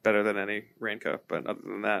is better than any raincoat. But other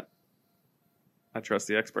than that, I trust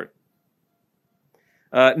the expert.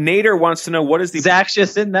 Nader wants to know what is the Zach's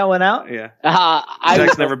just sitting that one out. Yeah,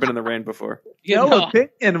 Zach's never been in the rain before. No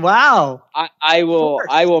opinion. Wow. I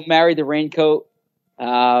will marry the raincoat.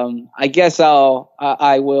 I guess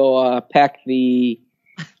I will pack the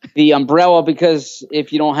umbrella, because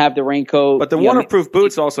if you don't have the raincoat, but the waterproof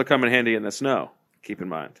boots also come in handy in the snow. Keep in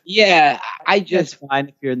mind. Yeah, That's fine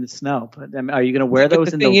if you're in the snow, but are you going to wear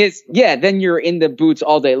those? Then you're in the boots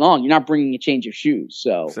all day long. You're not bringing a change of shoes.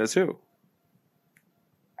 So says who? All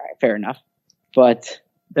right, fair enough. But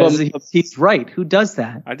he's right. Who does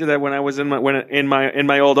that? I did that when I was in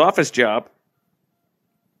my old office job.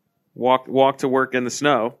 Walk to work in the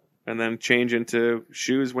snow and then change into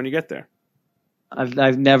shoes when you get there.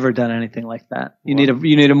 I've never done anything like that. You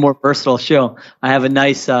need a more versatile shoe. I have a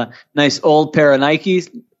nice old pair of Nikes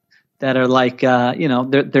that are like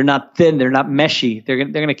they're not thin, they're not meshy. They're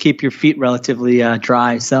gonna keep your feet relatively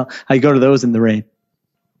dry. So I go to those in the rain.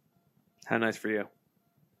 How nice for you.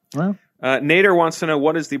 Well, Nader wants to know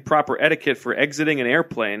what is the proper etiquette for exiting an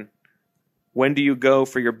airplane. When do you go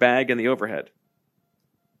for your bag in the overhead?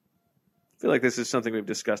 I feel like this is something we've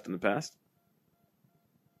discussed in the past.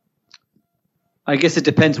 I guess it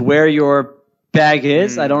depends where your bag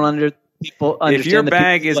is. I don't understand. If your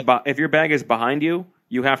bag is behind you,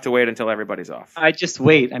 you have to wait until everybody's off. I just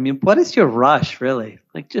wait. I mean, what is your rush, really?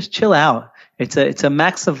 Like, just chill out. It's a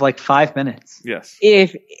max of like 5 minutes. Yes.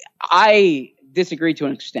 If I disagree to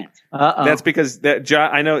an extent. That's because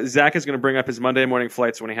I know Zach is going to bring up his Monday morning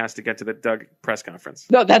flights when he has to get to the Doug press conference.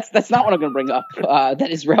 No, that's not what I'm going to bring up. That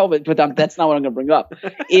is relevant, but that's not what I'm going to bring up.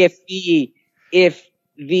 If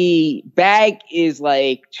the bag is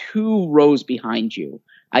like 2 rows behind you,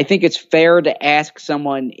 I think it's fair to ask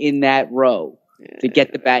someone in that row to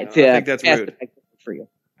get the bag. I think that's pass rude. the bag for you.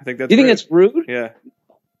 I think that's. You think rude. that's rude? Yeah.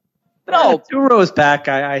 No, 2 rows back.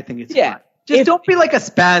 I think it's fine. Just don't be like a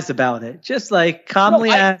spaz about it. Just like calmly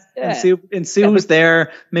ask and see who's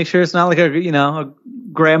there. Make sure it's not like a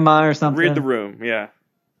grandma or something. Read the room. Yeah.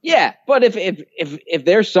 Yeah, but if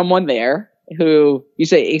there's someone there who you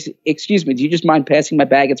say, excuse me, do you just mind passing my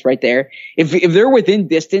bag? It's right there. If they're within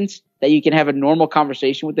distance that you can have a normal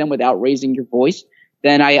conversation with them without raising your voice,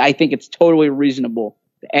 then I think it's totally reasonable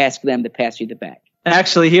to ask them to pass you the bag.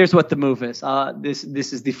 Actually, here's what the move is.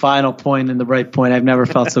 This is the final point and the right point. I've never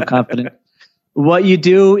felt so confident. What you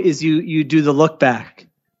do is you do the look back.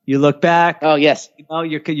 You look back. Oh, yes.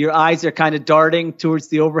 Your eyes are kind of darting towards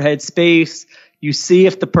the overhead space. You see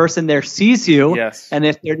if the person there sees you. Yes. And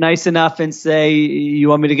if they're nice enough and say, you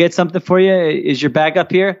want me to get something for you? Is your bag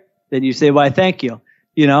up here? Then you say, why, thank you.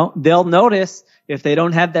 They'll notice. If they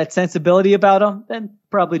don't have that sensibility about them, then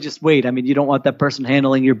probably just wait. I mean, you don't want that person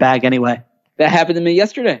handling your bag anyway. That happened to me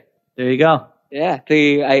yesterday. There you go. Yeah.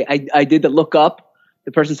 I did the look up.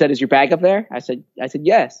 The person said, is your bag up there? I said,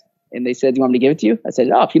 yes. And they said, do you want me to give it to you? I said,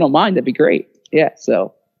 oh, if you don't mind, that'd be great. Yeah.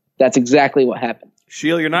 So that's exactly what happened.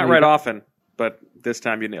 Sheil, you're not right often, but this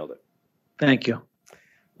time you nailed it. Thank you.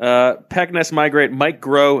 Peckness Migrate, Mike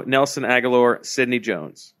Groh, Nelson Aguilar, Sidney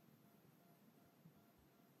Jones.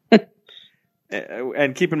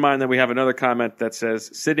 And keep in mind that we have another comment that says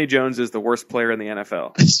Sidney Jones is the worst player in the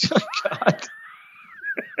NFL. God.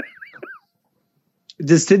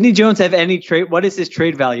 Does Sidney Jones have any trade? What is his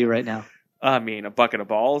trade value right now? I mean, a bucket of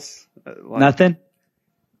balls. Nothing.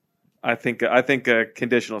 I think a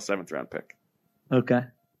conditional 7th round pick. Okay.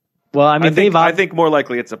 Well, I mean, I think more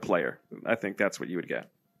likely it's a player. I think that's what you would get.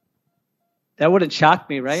 That wouldn't shock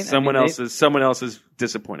me, right? Someone else's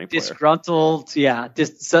disappointing player. Disgruntled, yeah.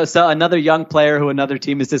 So another young player who another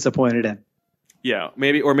team is disappointed in. Yeah,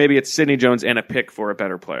 maybe it's Sidney Jones and a pick for a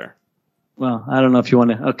better player. Well, I don't know if you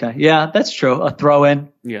want to. Okay, yeah, that's true. A throw in.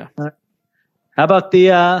 Yeah. How about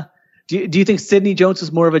the? Do you think Sidney Jones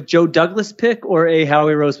was more of a Joe Douglas pick or a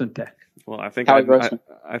Howie Roseman pick? Well, I think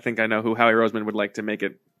I know who Howie Roseman would like to make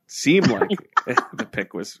it seem like the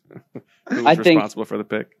pick was. Who was responsible for the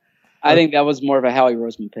pick? I think that was more of a Howie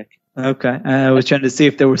Roseman pick. Okay. I was trying to see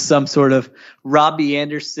if there was some sort of Robbie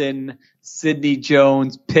Anderson, Sidney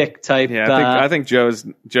Jones pick type. Yeah, I think Joe's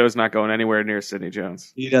not going anywhere near Sidney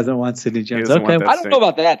Jones. He doesn't want Sidney Jones. Okay. I don't know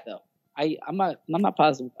about that though. I'm not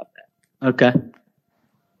positive about that. Okay.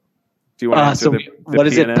 Do you want to answer the what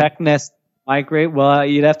is it? PNN? Peckness migrate? Well,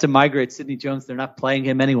 you'd have to migrate Sidney Jones. They're not playing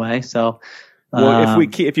him anyway. So well,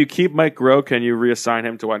 if you keep Mike Groh, can you reassign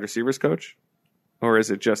him to wide receivers coach? Or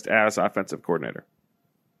is it just as offensive coordinator?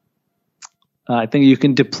 I think you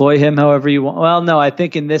can deploy him however you want. Well, no, I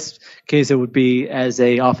think in this case it would be as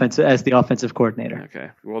the offensive coordinator.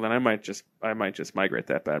 Okay. Well, then I might just migrate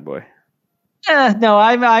that bad boy. No,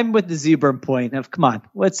 I'm with the Zebra point. Come on,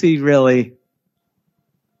 what's he really?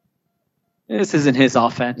 This isn't his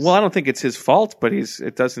offense. Well, I don't think it's his fault, but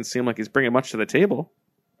it doesn't seem like he's bringing much to the table.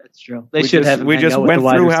 That's true. We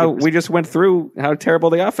just went through how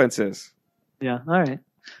terrible the offense is. Yeah. All right.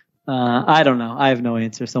 I don't know. I have no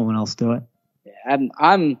answer. Someone else do it. Yeah,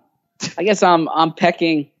 I guess I'm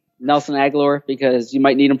pecking Nelson Aguilar because you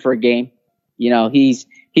might need him for a game. He's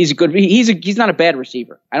a good. He's not a bad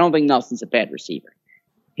receiver. I don't think Nelson's a bad receiver.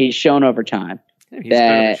 He's shown over time he's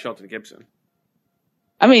better than Shelton Gibson.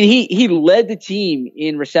 I mean, he led the team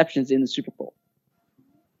in receptions in the Super Bowl.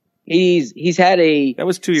 He's had that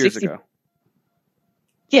was 2 years ago.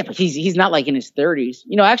 Yeah, but he's not like in his 30s.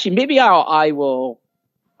 Actually, maybe I'll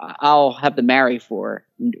have the marry for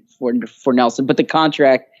Nelson, but the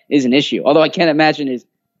contract is an issue. Although I can't imagine his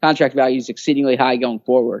contract value is exceedingly high going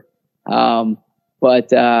forward.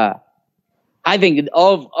 But I think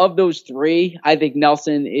of those three, I think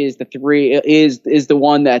Nelson is the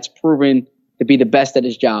one that's proven to be the best at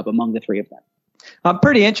his job among the three of them. I'm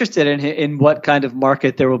pretty interested in what kind of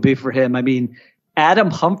market there will be for him. I mean,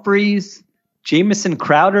 Adam Humphries, Jamison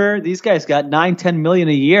Crowder, these guys got $9-10 million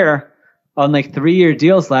a year on like 3-year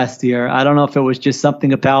deals last year. I don't know if it was just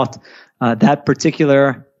something about that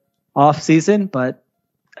particular off season, but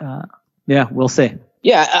yeah, we'll see.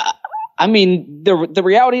 Yeah, I mean the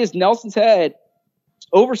reality is Nelson's had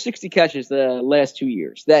over 60 catches the last 2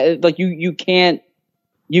 years. That like you can't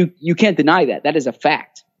deny that. That is a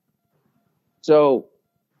fact. So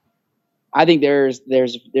I think there's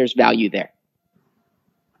value there.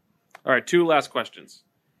 All right, 2 last questions.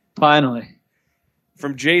 Finally.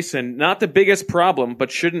 From Jason, not the biggest problem, but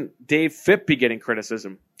shouldn't Dave Phipp be getting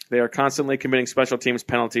criticism? They are constantly committing special teams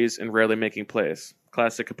penalties and rarely making plays.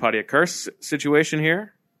 Classic Kapadia curse situation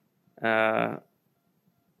here. I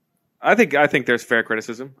I think there's fair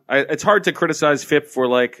criticism. It's hard to criticize FIP for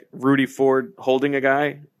like Rudy Ford holding a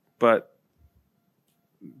guy, but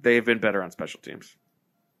they've been better on special teams.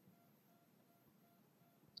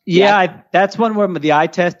 Yeah, that's one where the eye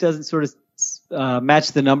test doesn't sort of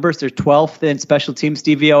match the numbers. They're 12th in special teams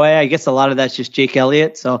DVOA. I guess a lot of that's just Jake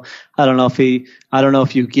Elliott. So I don't know if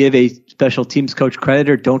you give a special teams coach credit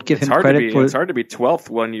or don't give him credit. It's hard to be 12th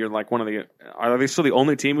when you're like one of the. Are they still the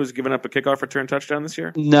only team who's given up a kickoff return touchdown this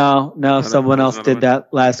year? No, someone else did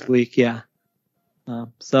that last week. Yeah. I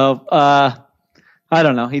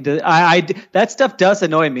don't know. He did. That stuff does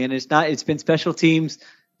annoy me, and it's been special teams.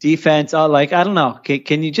 Defense, I don't know.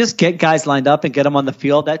 Can you just get guys lined up and get them on the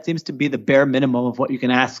field? That seems to be the bare minimum of what you can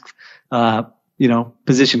ask,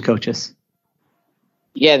 position coaches.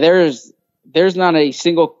 Yeah, there's not a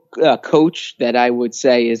single coach that I would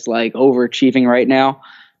say is like overachieving right now.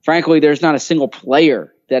 Frankly, there's not a single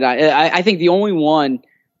player that I think the only one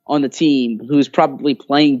on the team who's probably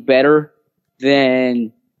playing better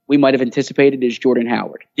than we might have anticipated is Jordan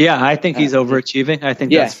Howard. Yeah, I think he's overachieving. I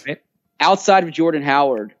think that's right. Outside of Jordan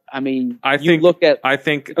Howard, I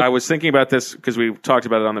was thinking about this because we talked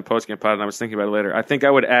about it on the postgame pod, and I was thinking about it later. I think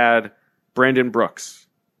I would add Brandon Brooks.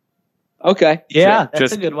 Okay. Yeah,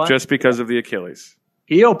 that's a good one. Just because of the Achilles.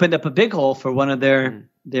 He opened up a big hole for one of their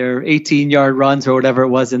 18-yard runs or whatever it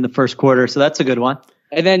was in the first quarter, so that's a good one.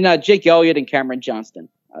 And then Jake Elliott and Cameron Johnston.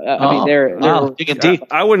 They're big and deep.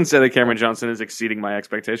 I wouldn't say that Cameron Johnson is exceeding my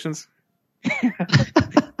expectations.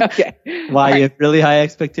 Okay. Why you have really high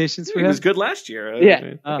expectations for him? He was good last year.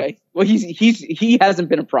 Yeah. Okay. Well, he hasn't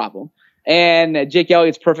been a problem, and Jake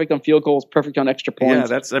Elliott's perfect on field goals, perfect on extra points.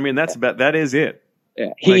 Yeah, that is it.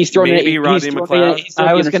 Yeah. He's thrown maybe Rodney McLeod.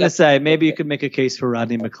 I was going to say maybe you could make a case for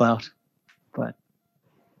Rodney McLeod, but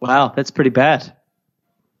wow, that's pretty bad.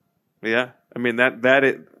 Yeah, I mean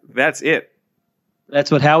that's it. That's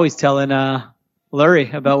what Howie's telling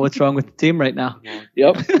Lurie about what's wrong with the team right now.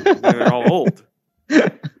 Yep. They're all old.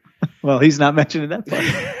 Well, he's not mentioning that part.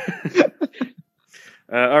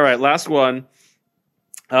 All right, last one.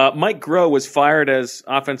 Mike Groh was fired as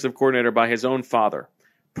offensive coordinator by his own father.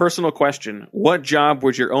 Personal question: what job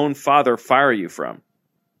would your own father fire you from?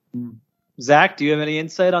 Zach, do you have any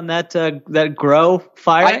insight on that Groh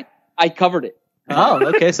fire? I covered it. Oh,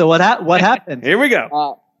 okay. So what happened? Here we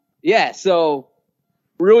go. So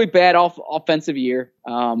really bad offensive year.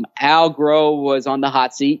 Al Groh was on the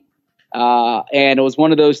hot seat. And it was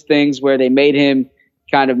one of those things where they made him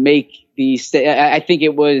kind of make I think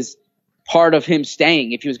it was part of him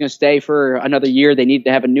staying. If he was going to stay for another year, they needed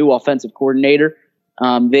to have a new offensive coordinator.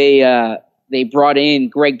 They brought in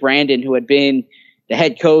Greg Brandon, who had been the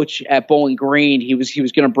head coach at Bowling Green. He was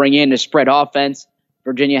going to bring in a spread offense.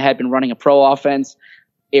 Virginia had been running a pro offense.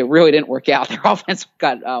 It really didn't work out. Their offense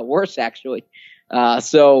got worse, actually.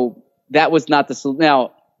 So that was not the solution.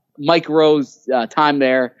 Now, Mike Groh's time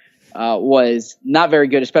there was not very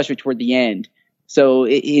good, especially toward the end. So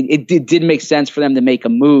it did make sense for them to make a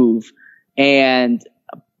move.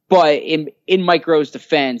 But in Mike Groh's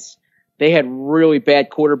defense, they had really bad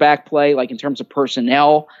quarterback play, like in terms of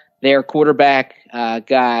personnel. Their quarterback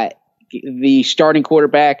the starting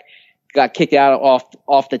quarterback got kicked out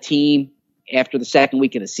off the team after the second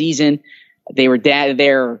week of the season. They were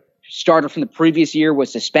their starter from the previous year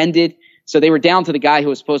was suspended. So they were down to the guy who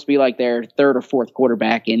was supposed to be like their third or fourth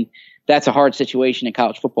quarterback, and that's a hard situation in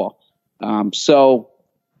college football. So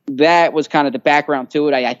that was kind of the background to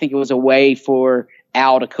it. I think it was a way for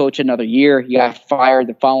Al to coach another year. He got fired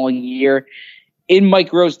the following year. In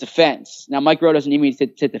Mike Groh's defense, now Mike Groh doesn't need me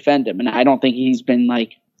to defend him, and I don't think he's been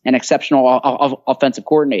like an exceptional offensive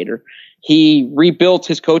coordinator. He rebuilt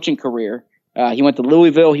his coaching career. He went to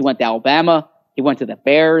Louisville. He went to Alabama. He went to the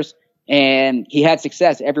Bears. And he had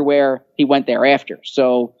success everywhere he went thereafter.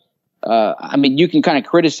 So, you can kind of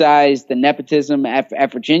criticize the nepotism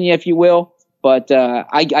at Virginia, if you will, but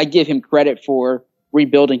I give him credit for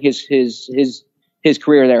rebuilding his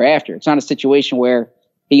career thereafter. It's not a situation where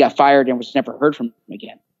he got fired and was never heard from him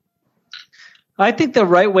again. I think the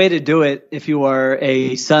right way to do it, if you are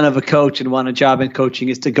a son of a coach and want a job in coaching,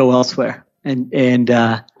 is to go elsewhere and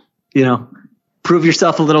prove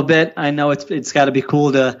yourself a little bit. I know it's got to be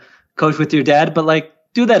cool to coach with your dad, but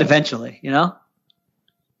do that eventually,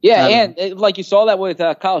 Yeah, and like you saw that with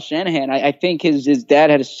Kyle Shanahan. I think his dad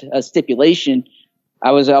had a stipulation.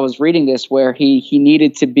 I was reading this where he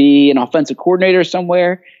needed to be an offensive coordinator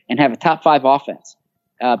somewhere and have a top 5 offense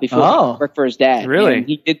before he worked for his dad. Really? And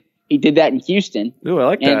he did that in Houston. Ooh, I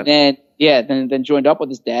like that. And then joined up with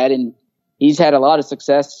his dad, and he's had a lot of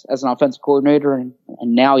success as an offensive coordinator, and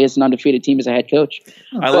now he has an undefeated team as a head coach.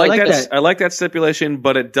 I like that stipulation,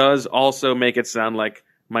 but it does also make it sound like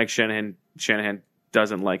Mike Shanahan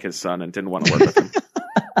doesn't like his son and didn't want to work with him.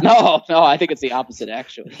 No, I think it's the opposite,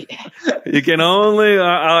 actually. You can only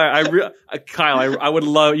Kyle. I would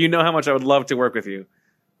love, you know how much I would love to work with you,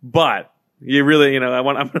 but you really, I'm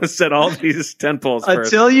going to set all these 10 polls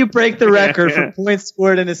first. Until you break the record for points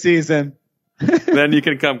scored in a season. Then you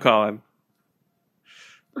can come calling.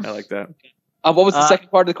 I like that. What was the second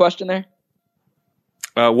part of the question there?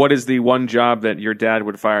 What is the one job that your dad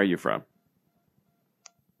would fire you from?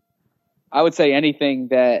 I would say anything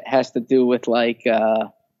that has to do with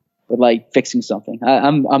fixing something.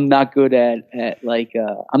 I'm not good at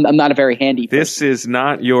I'm not a very handy person. This is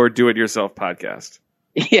not your do-it-yourself podcast.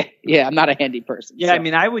 Yeah, I'm not a handy person. Yeah, so. I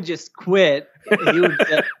mean, I would just quit.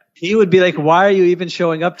 He would be like, "Why are you even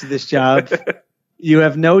showing up to this job? You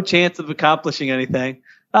have no chance of accomplishing anything."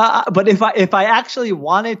 But if I actually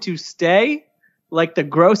wanted to stay, like the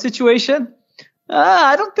Groh situation,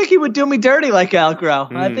 I don't think he would do me dirty like Al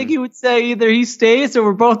Groh. I think he would say either he stays or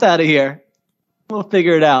we're both out of here. We'll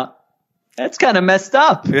figure it out. That's kind of messed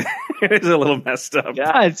up. It is a little messed up.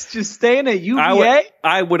 Yeah, it's just staying at UVA.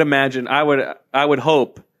 I would imagine. I would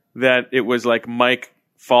hope that it was like Mike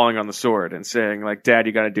falling on the sword and saying, like, "Dad,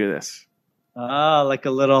 you got to do this." Like a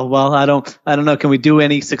little. Well, I don't know. Can we do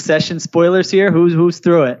any Succession spoilers here? Who's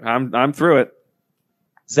through it? I'm through it.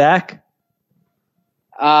 Zach.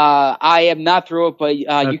 I am not through it, but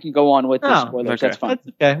you can go on with the spoilers. Okay. That's fine.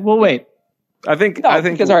 That's okay. We'll wait. I think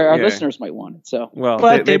because our listeners might want it. So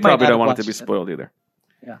they probably don't want it to be spoiled either.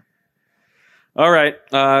 Yeah. All right.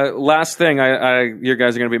 Last thing. You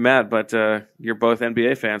guys are going to be mad, but you're both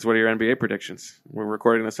NBA fans. What are your NBA predictions? We're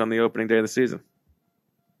recording this on the opening day of the season.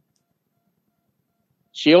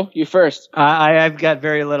 Sheil, you first. I've got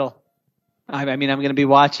very little. I mean, I'm going to be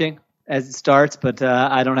watching as it starts, but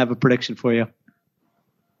I don't have a prediction for you.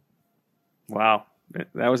 Wow,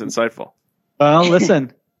 that was insightful. Well,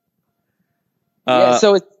 listen.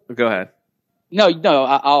 So go ahead. No,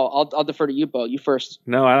 I'll defer to you, Bo. You first.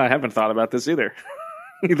 No, I haven't thought about this either.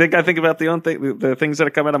 You think I think about the things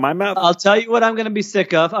that come out of my mouth? I'll tell you what I'm going to be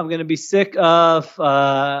sick of. I'm going to be sick of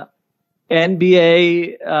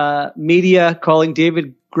NBA media calling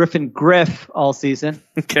David Griffin Griff all season.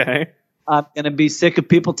 Okay. I'm going to be sick of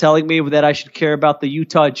people telling me that I should care about the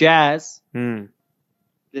Utah Jazz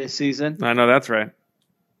this season. I know that's right.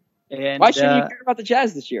 And why shouldn't you care about the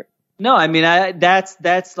Jazz this year? No, I mean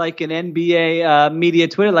that's like an NBA media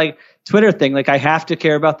Twitter thing. Like I have to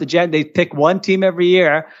care about the Jazz. They pick one team every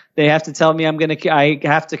year. They have to tell me I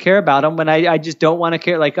have to care about them when I just don't want to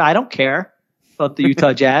care. Like I don't care about the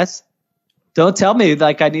Utah Jazz. Don't tell me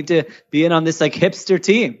like I need to be in on this like hipster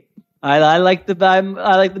team. I like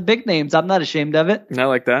the big names. I'm not ashamed of it. I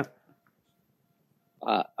like that.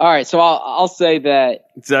 All right, so I'll say that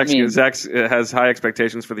Zach has high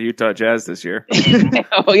expectations for the Utah Jazz this year.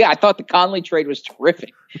 Oh yeah, I thought the Conley trade was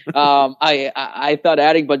terrific. I thought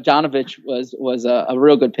adding Bogdanovic was a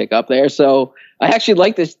real good pickup there. So I actually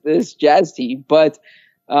like this Jazz team. But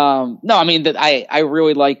no, I mean that I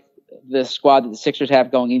really like the squad that the Sixers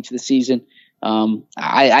have going into the season.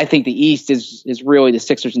 I think the East is really the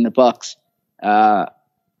Sixers and the Bucks, and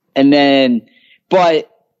then but.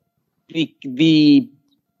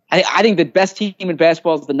 I think the best team in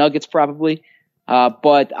basketball is the Nuggets probably,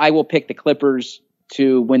 but I will pick the Clippers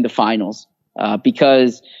to win the finals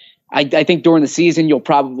because I think during the season you'll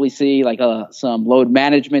probably see like some load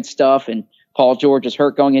management stuff and Paul George is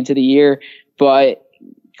hurt going into the year, but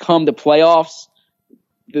come the playoffs,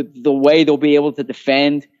 the way they'll be able to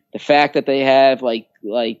defend, the fact that they have like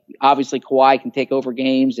obviously Kawhi can take over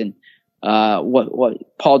games and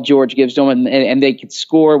what Paul George gives them, and they can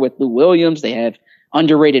score with Lou Williams. They have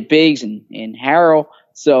underrated bigs and Harrell.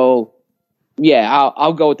 So, yeah,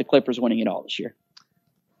 I'll go with the Clippers winning it all this year.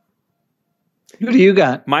 Who do you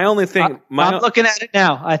got? My only thing, I'm looking at it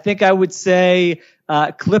now. I think I would say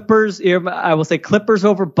Clippers. I will say Clippers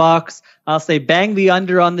over Bucks. I'll say bang the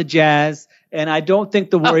under on the Jazz. And I don't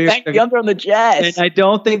think the Warriors bang the under on the Jazz. And I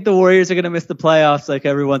don't think the Warriors are going to miss the playoffs like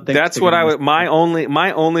everyone thinks. That's what I would. My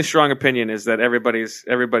only strong opinion is that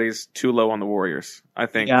everybody's too low on the Warriors. I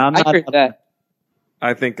think. Yeah, I agree with that.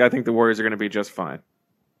 I think the Warriors are going to be just fine.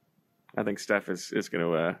 I think Steph is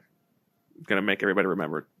going to make everybody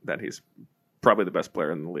remember that he's probably the best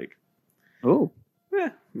player in the league. Oh, yeah,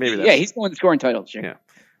 maybe. That's, yeah, he's going to scoring title this year.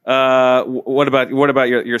 Yeah. What about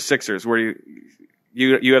your Sixers? Where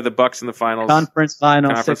you have the Bucks in the finals, conference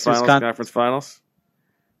finals.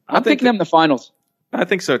 I'm picking them in the finals. I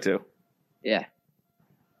think so too. Yeah.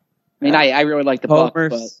 I mean, I really like the Bucks,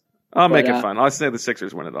 but I'll make it fun. I'll say the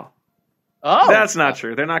Sixers win it all. Oh, that's not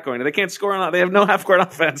true. They're not going to. They can't score on. They have no half-court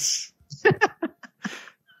offense.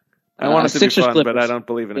 I want it to Sixers, be fun, Clippers. but I don't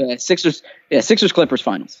believe in it. Yeah, Sixers Clippers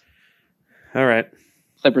finals. All right.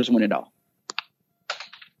 Clippers win it all.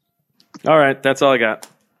 All right, that's all I got.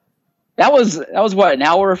 That was what, an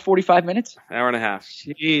hour or 45 minutes? Hour and a half.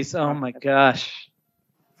 Jeez, oh my gosh.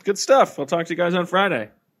 Good stuff. I'll talk to you guys on Friday.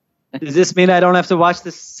 Does this mean I don't have to watch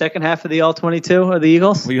the second half of the All-22 of the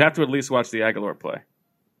Eagles? Well, you have to at least watch the Aguilar play.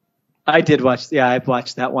 I did watch. Yeah, I've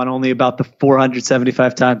watched that one only about the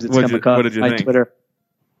 475 times it's come across what did you my think? Twitter.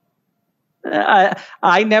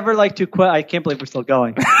 I never like to I can't believe we're still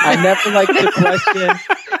going. I never like to question.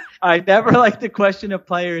 I never like to question a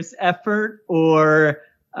player's effort or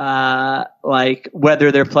like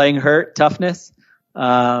whether they're playing hurt, toughness.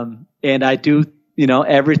 And I do,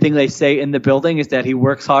 everything they say in the building is that he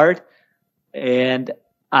works hard. And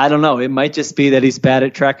I don't know. It might just be that he's bad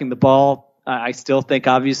at tracking the ball. I still think,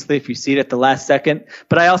 obviously, if you see it at the last second,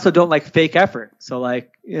 but I also don't like fake effort. So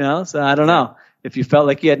so I don't know. If you felt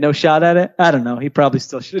like he had no shot at it, I don't know. He probably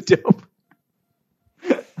still should have dove.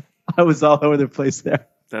 I was all over the place there.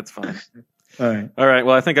 That's fine. All right. All right.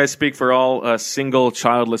 Well, I think I speak for all single,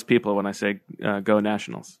 childless people when I say go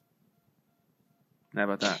Nationals. How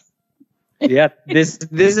about that? Yeah, this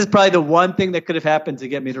is probably the one thing that could have happened to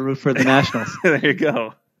get me to root for the Nationals. There you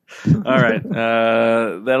go. All right.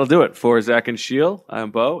 That'll do it. For Zach and Sheil, I'm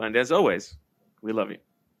Bo, and as always, we love you.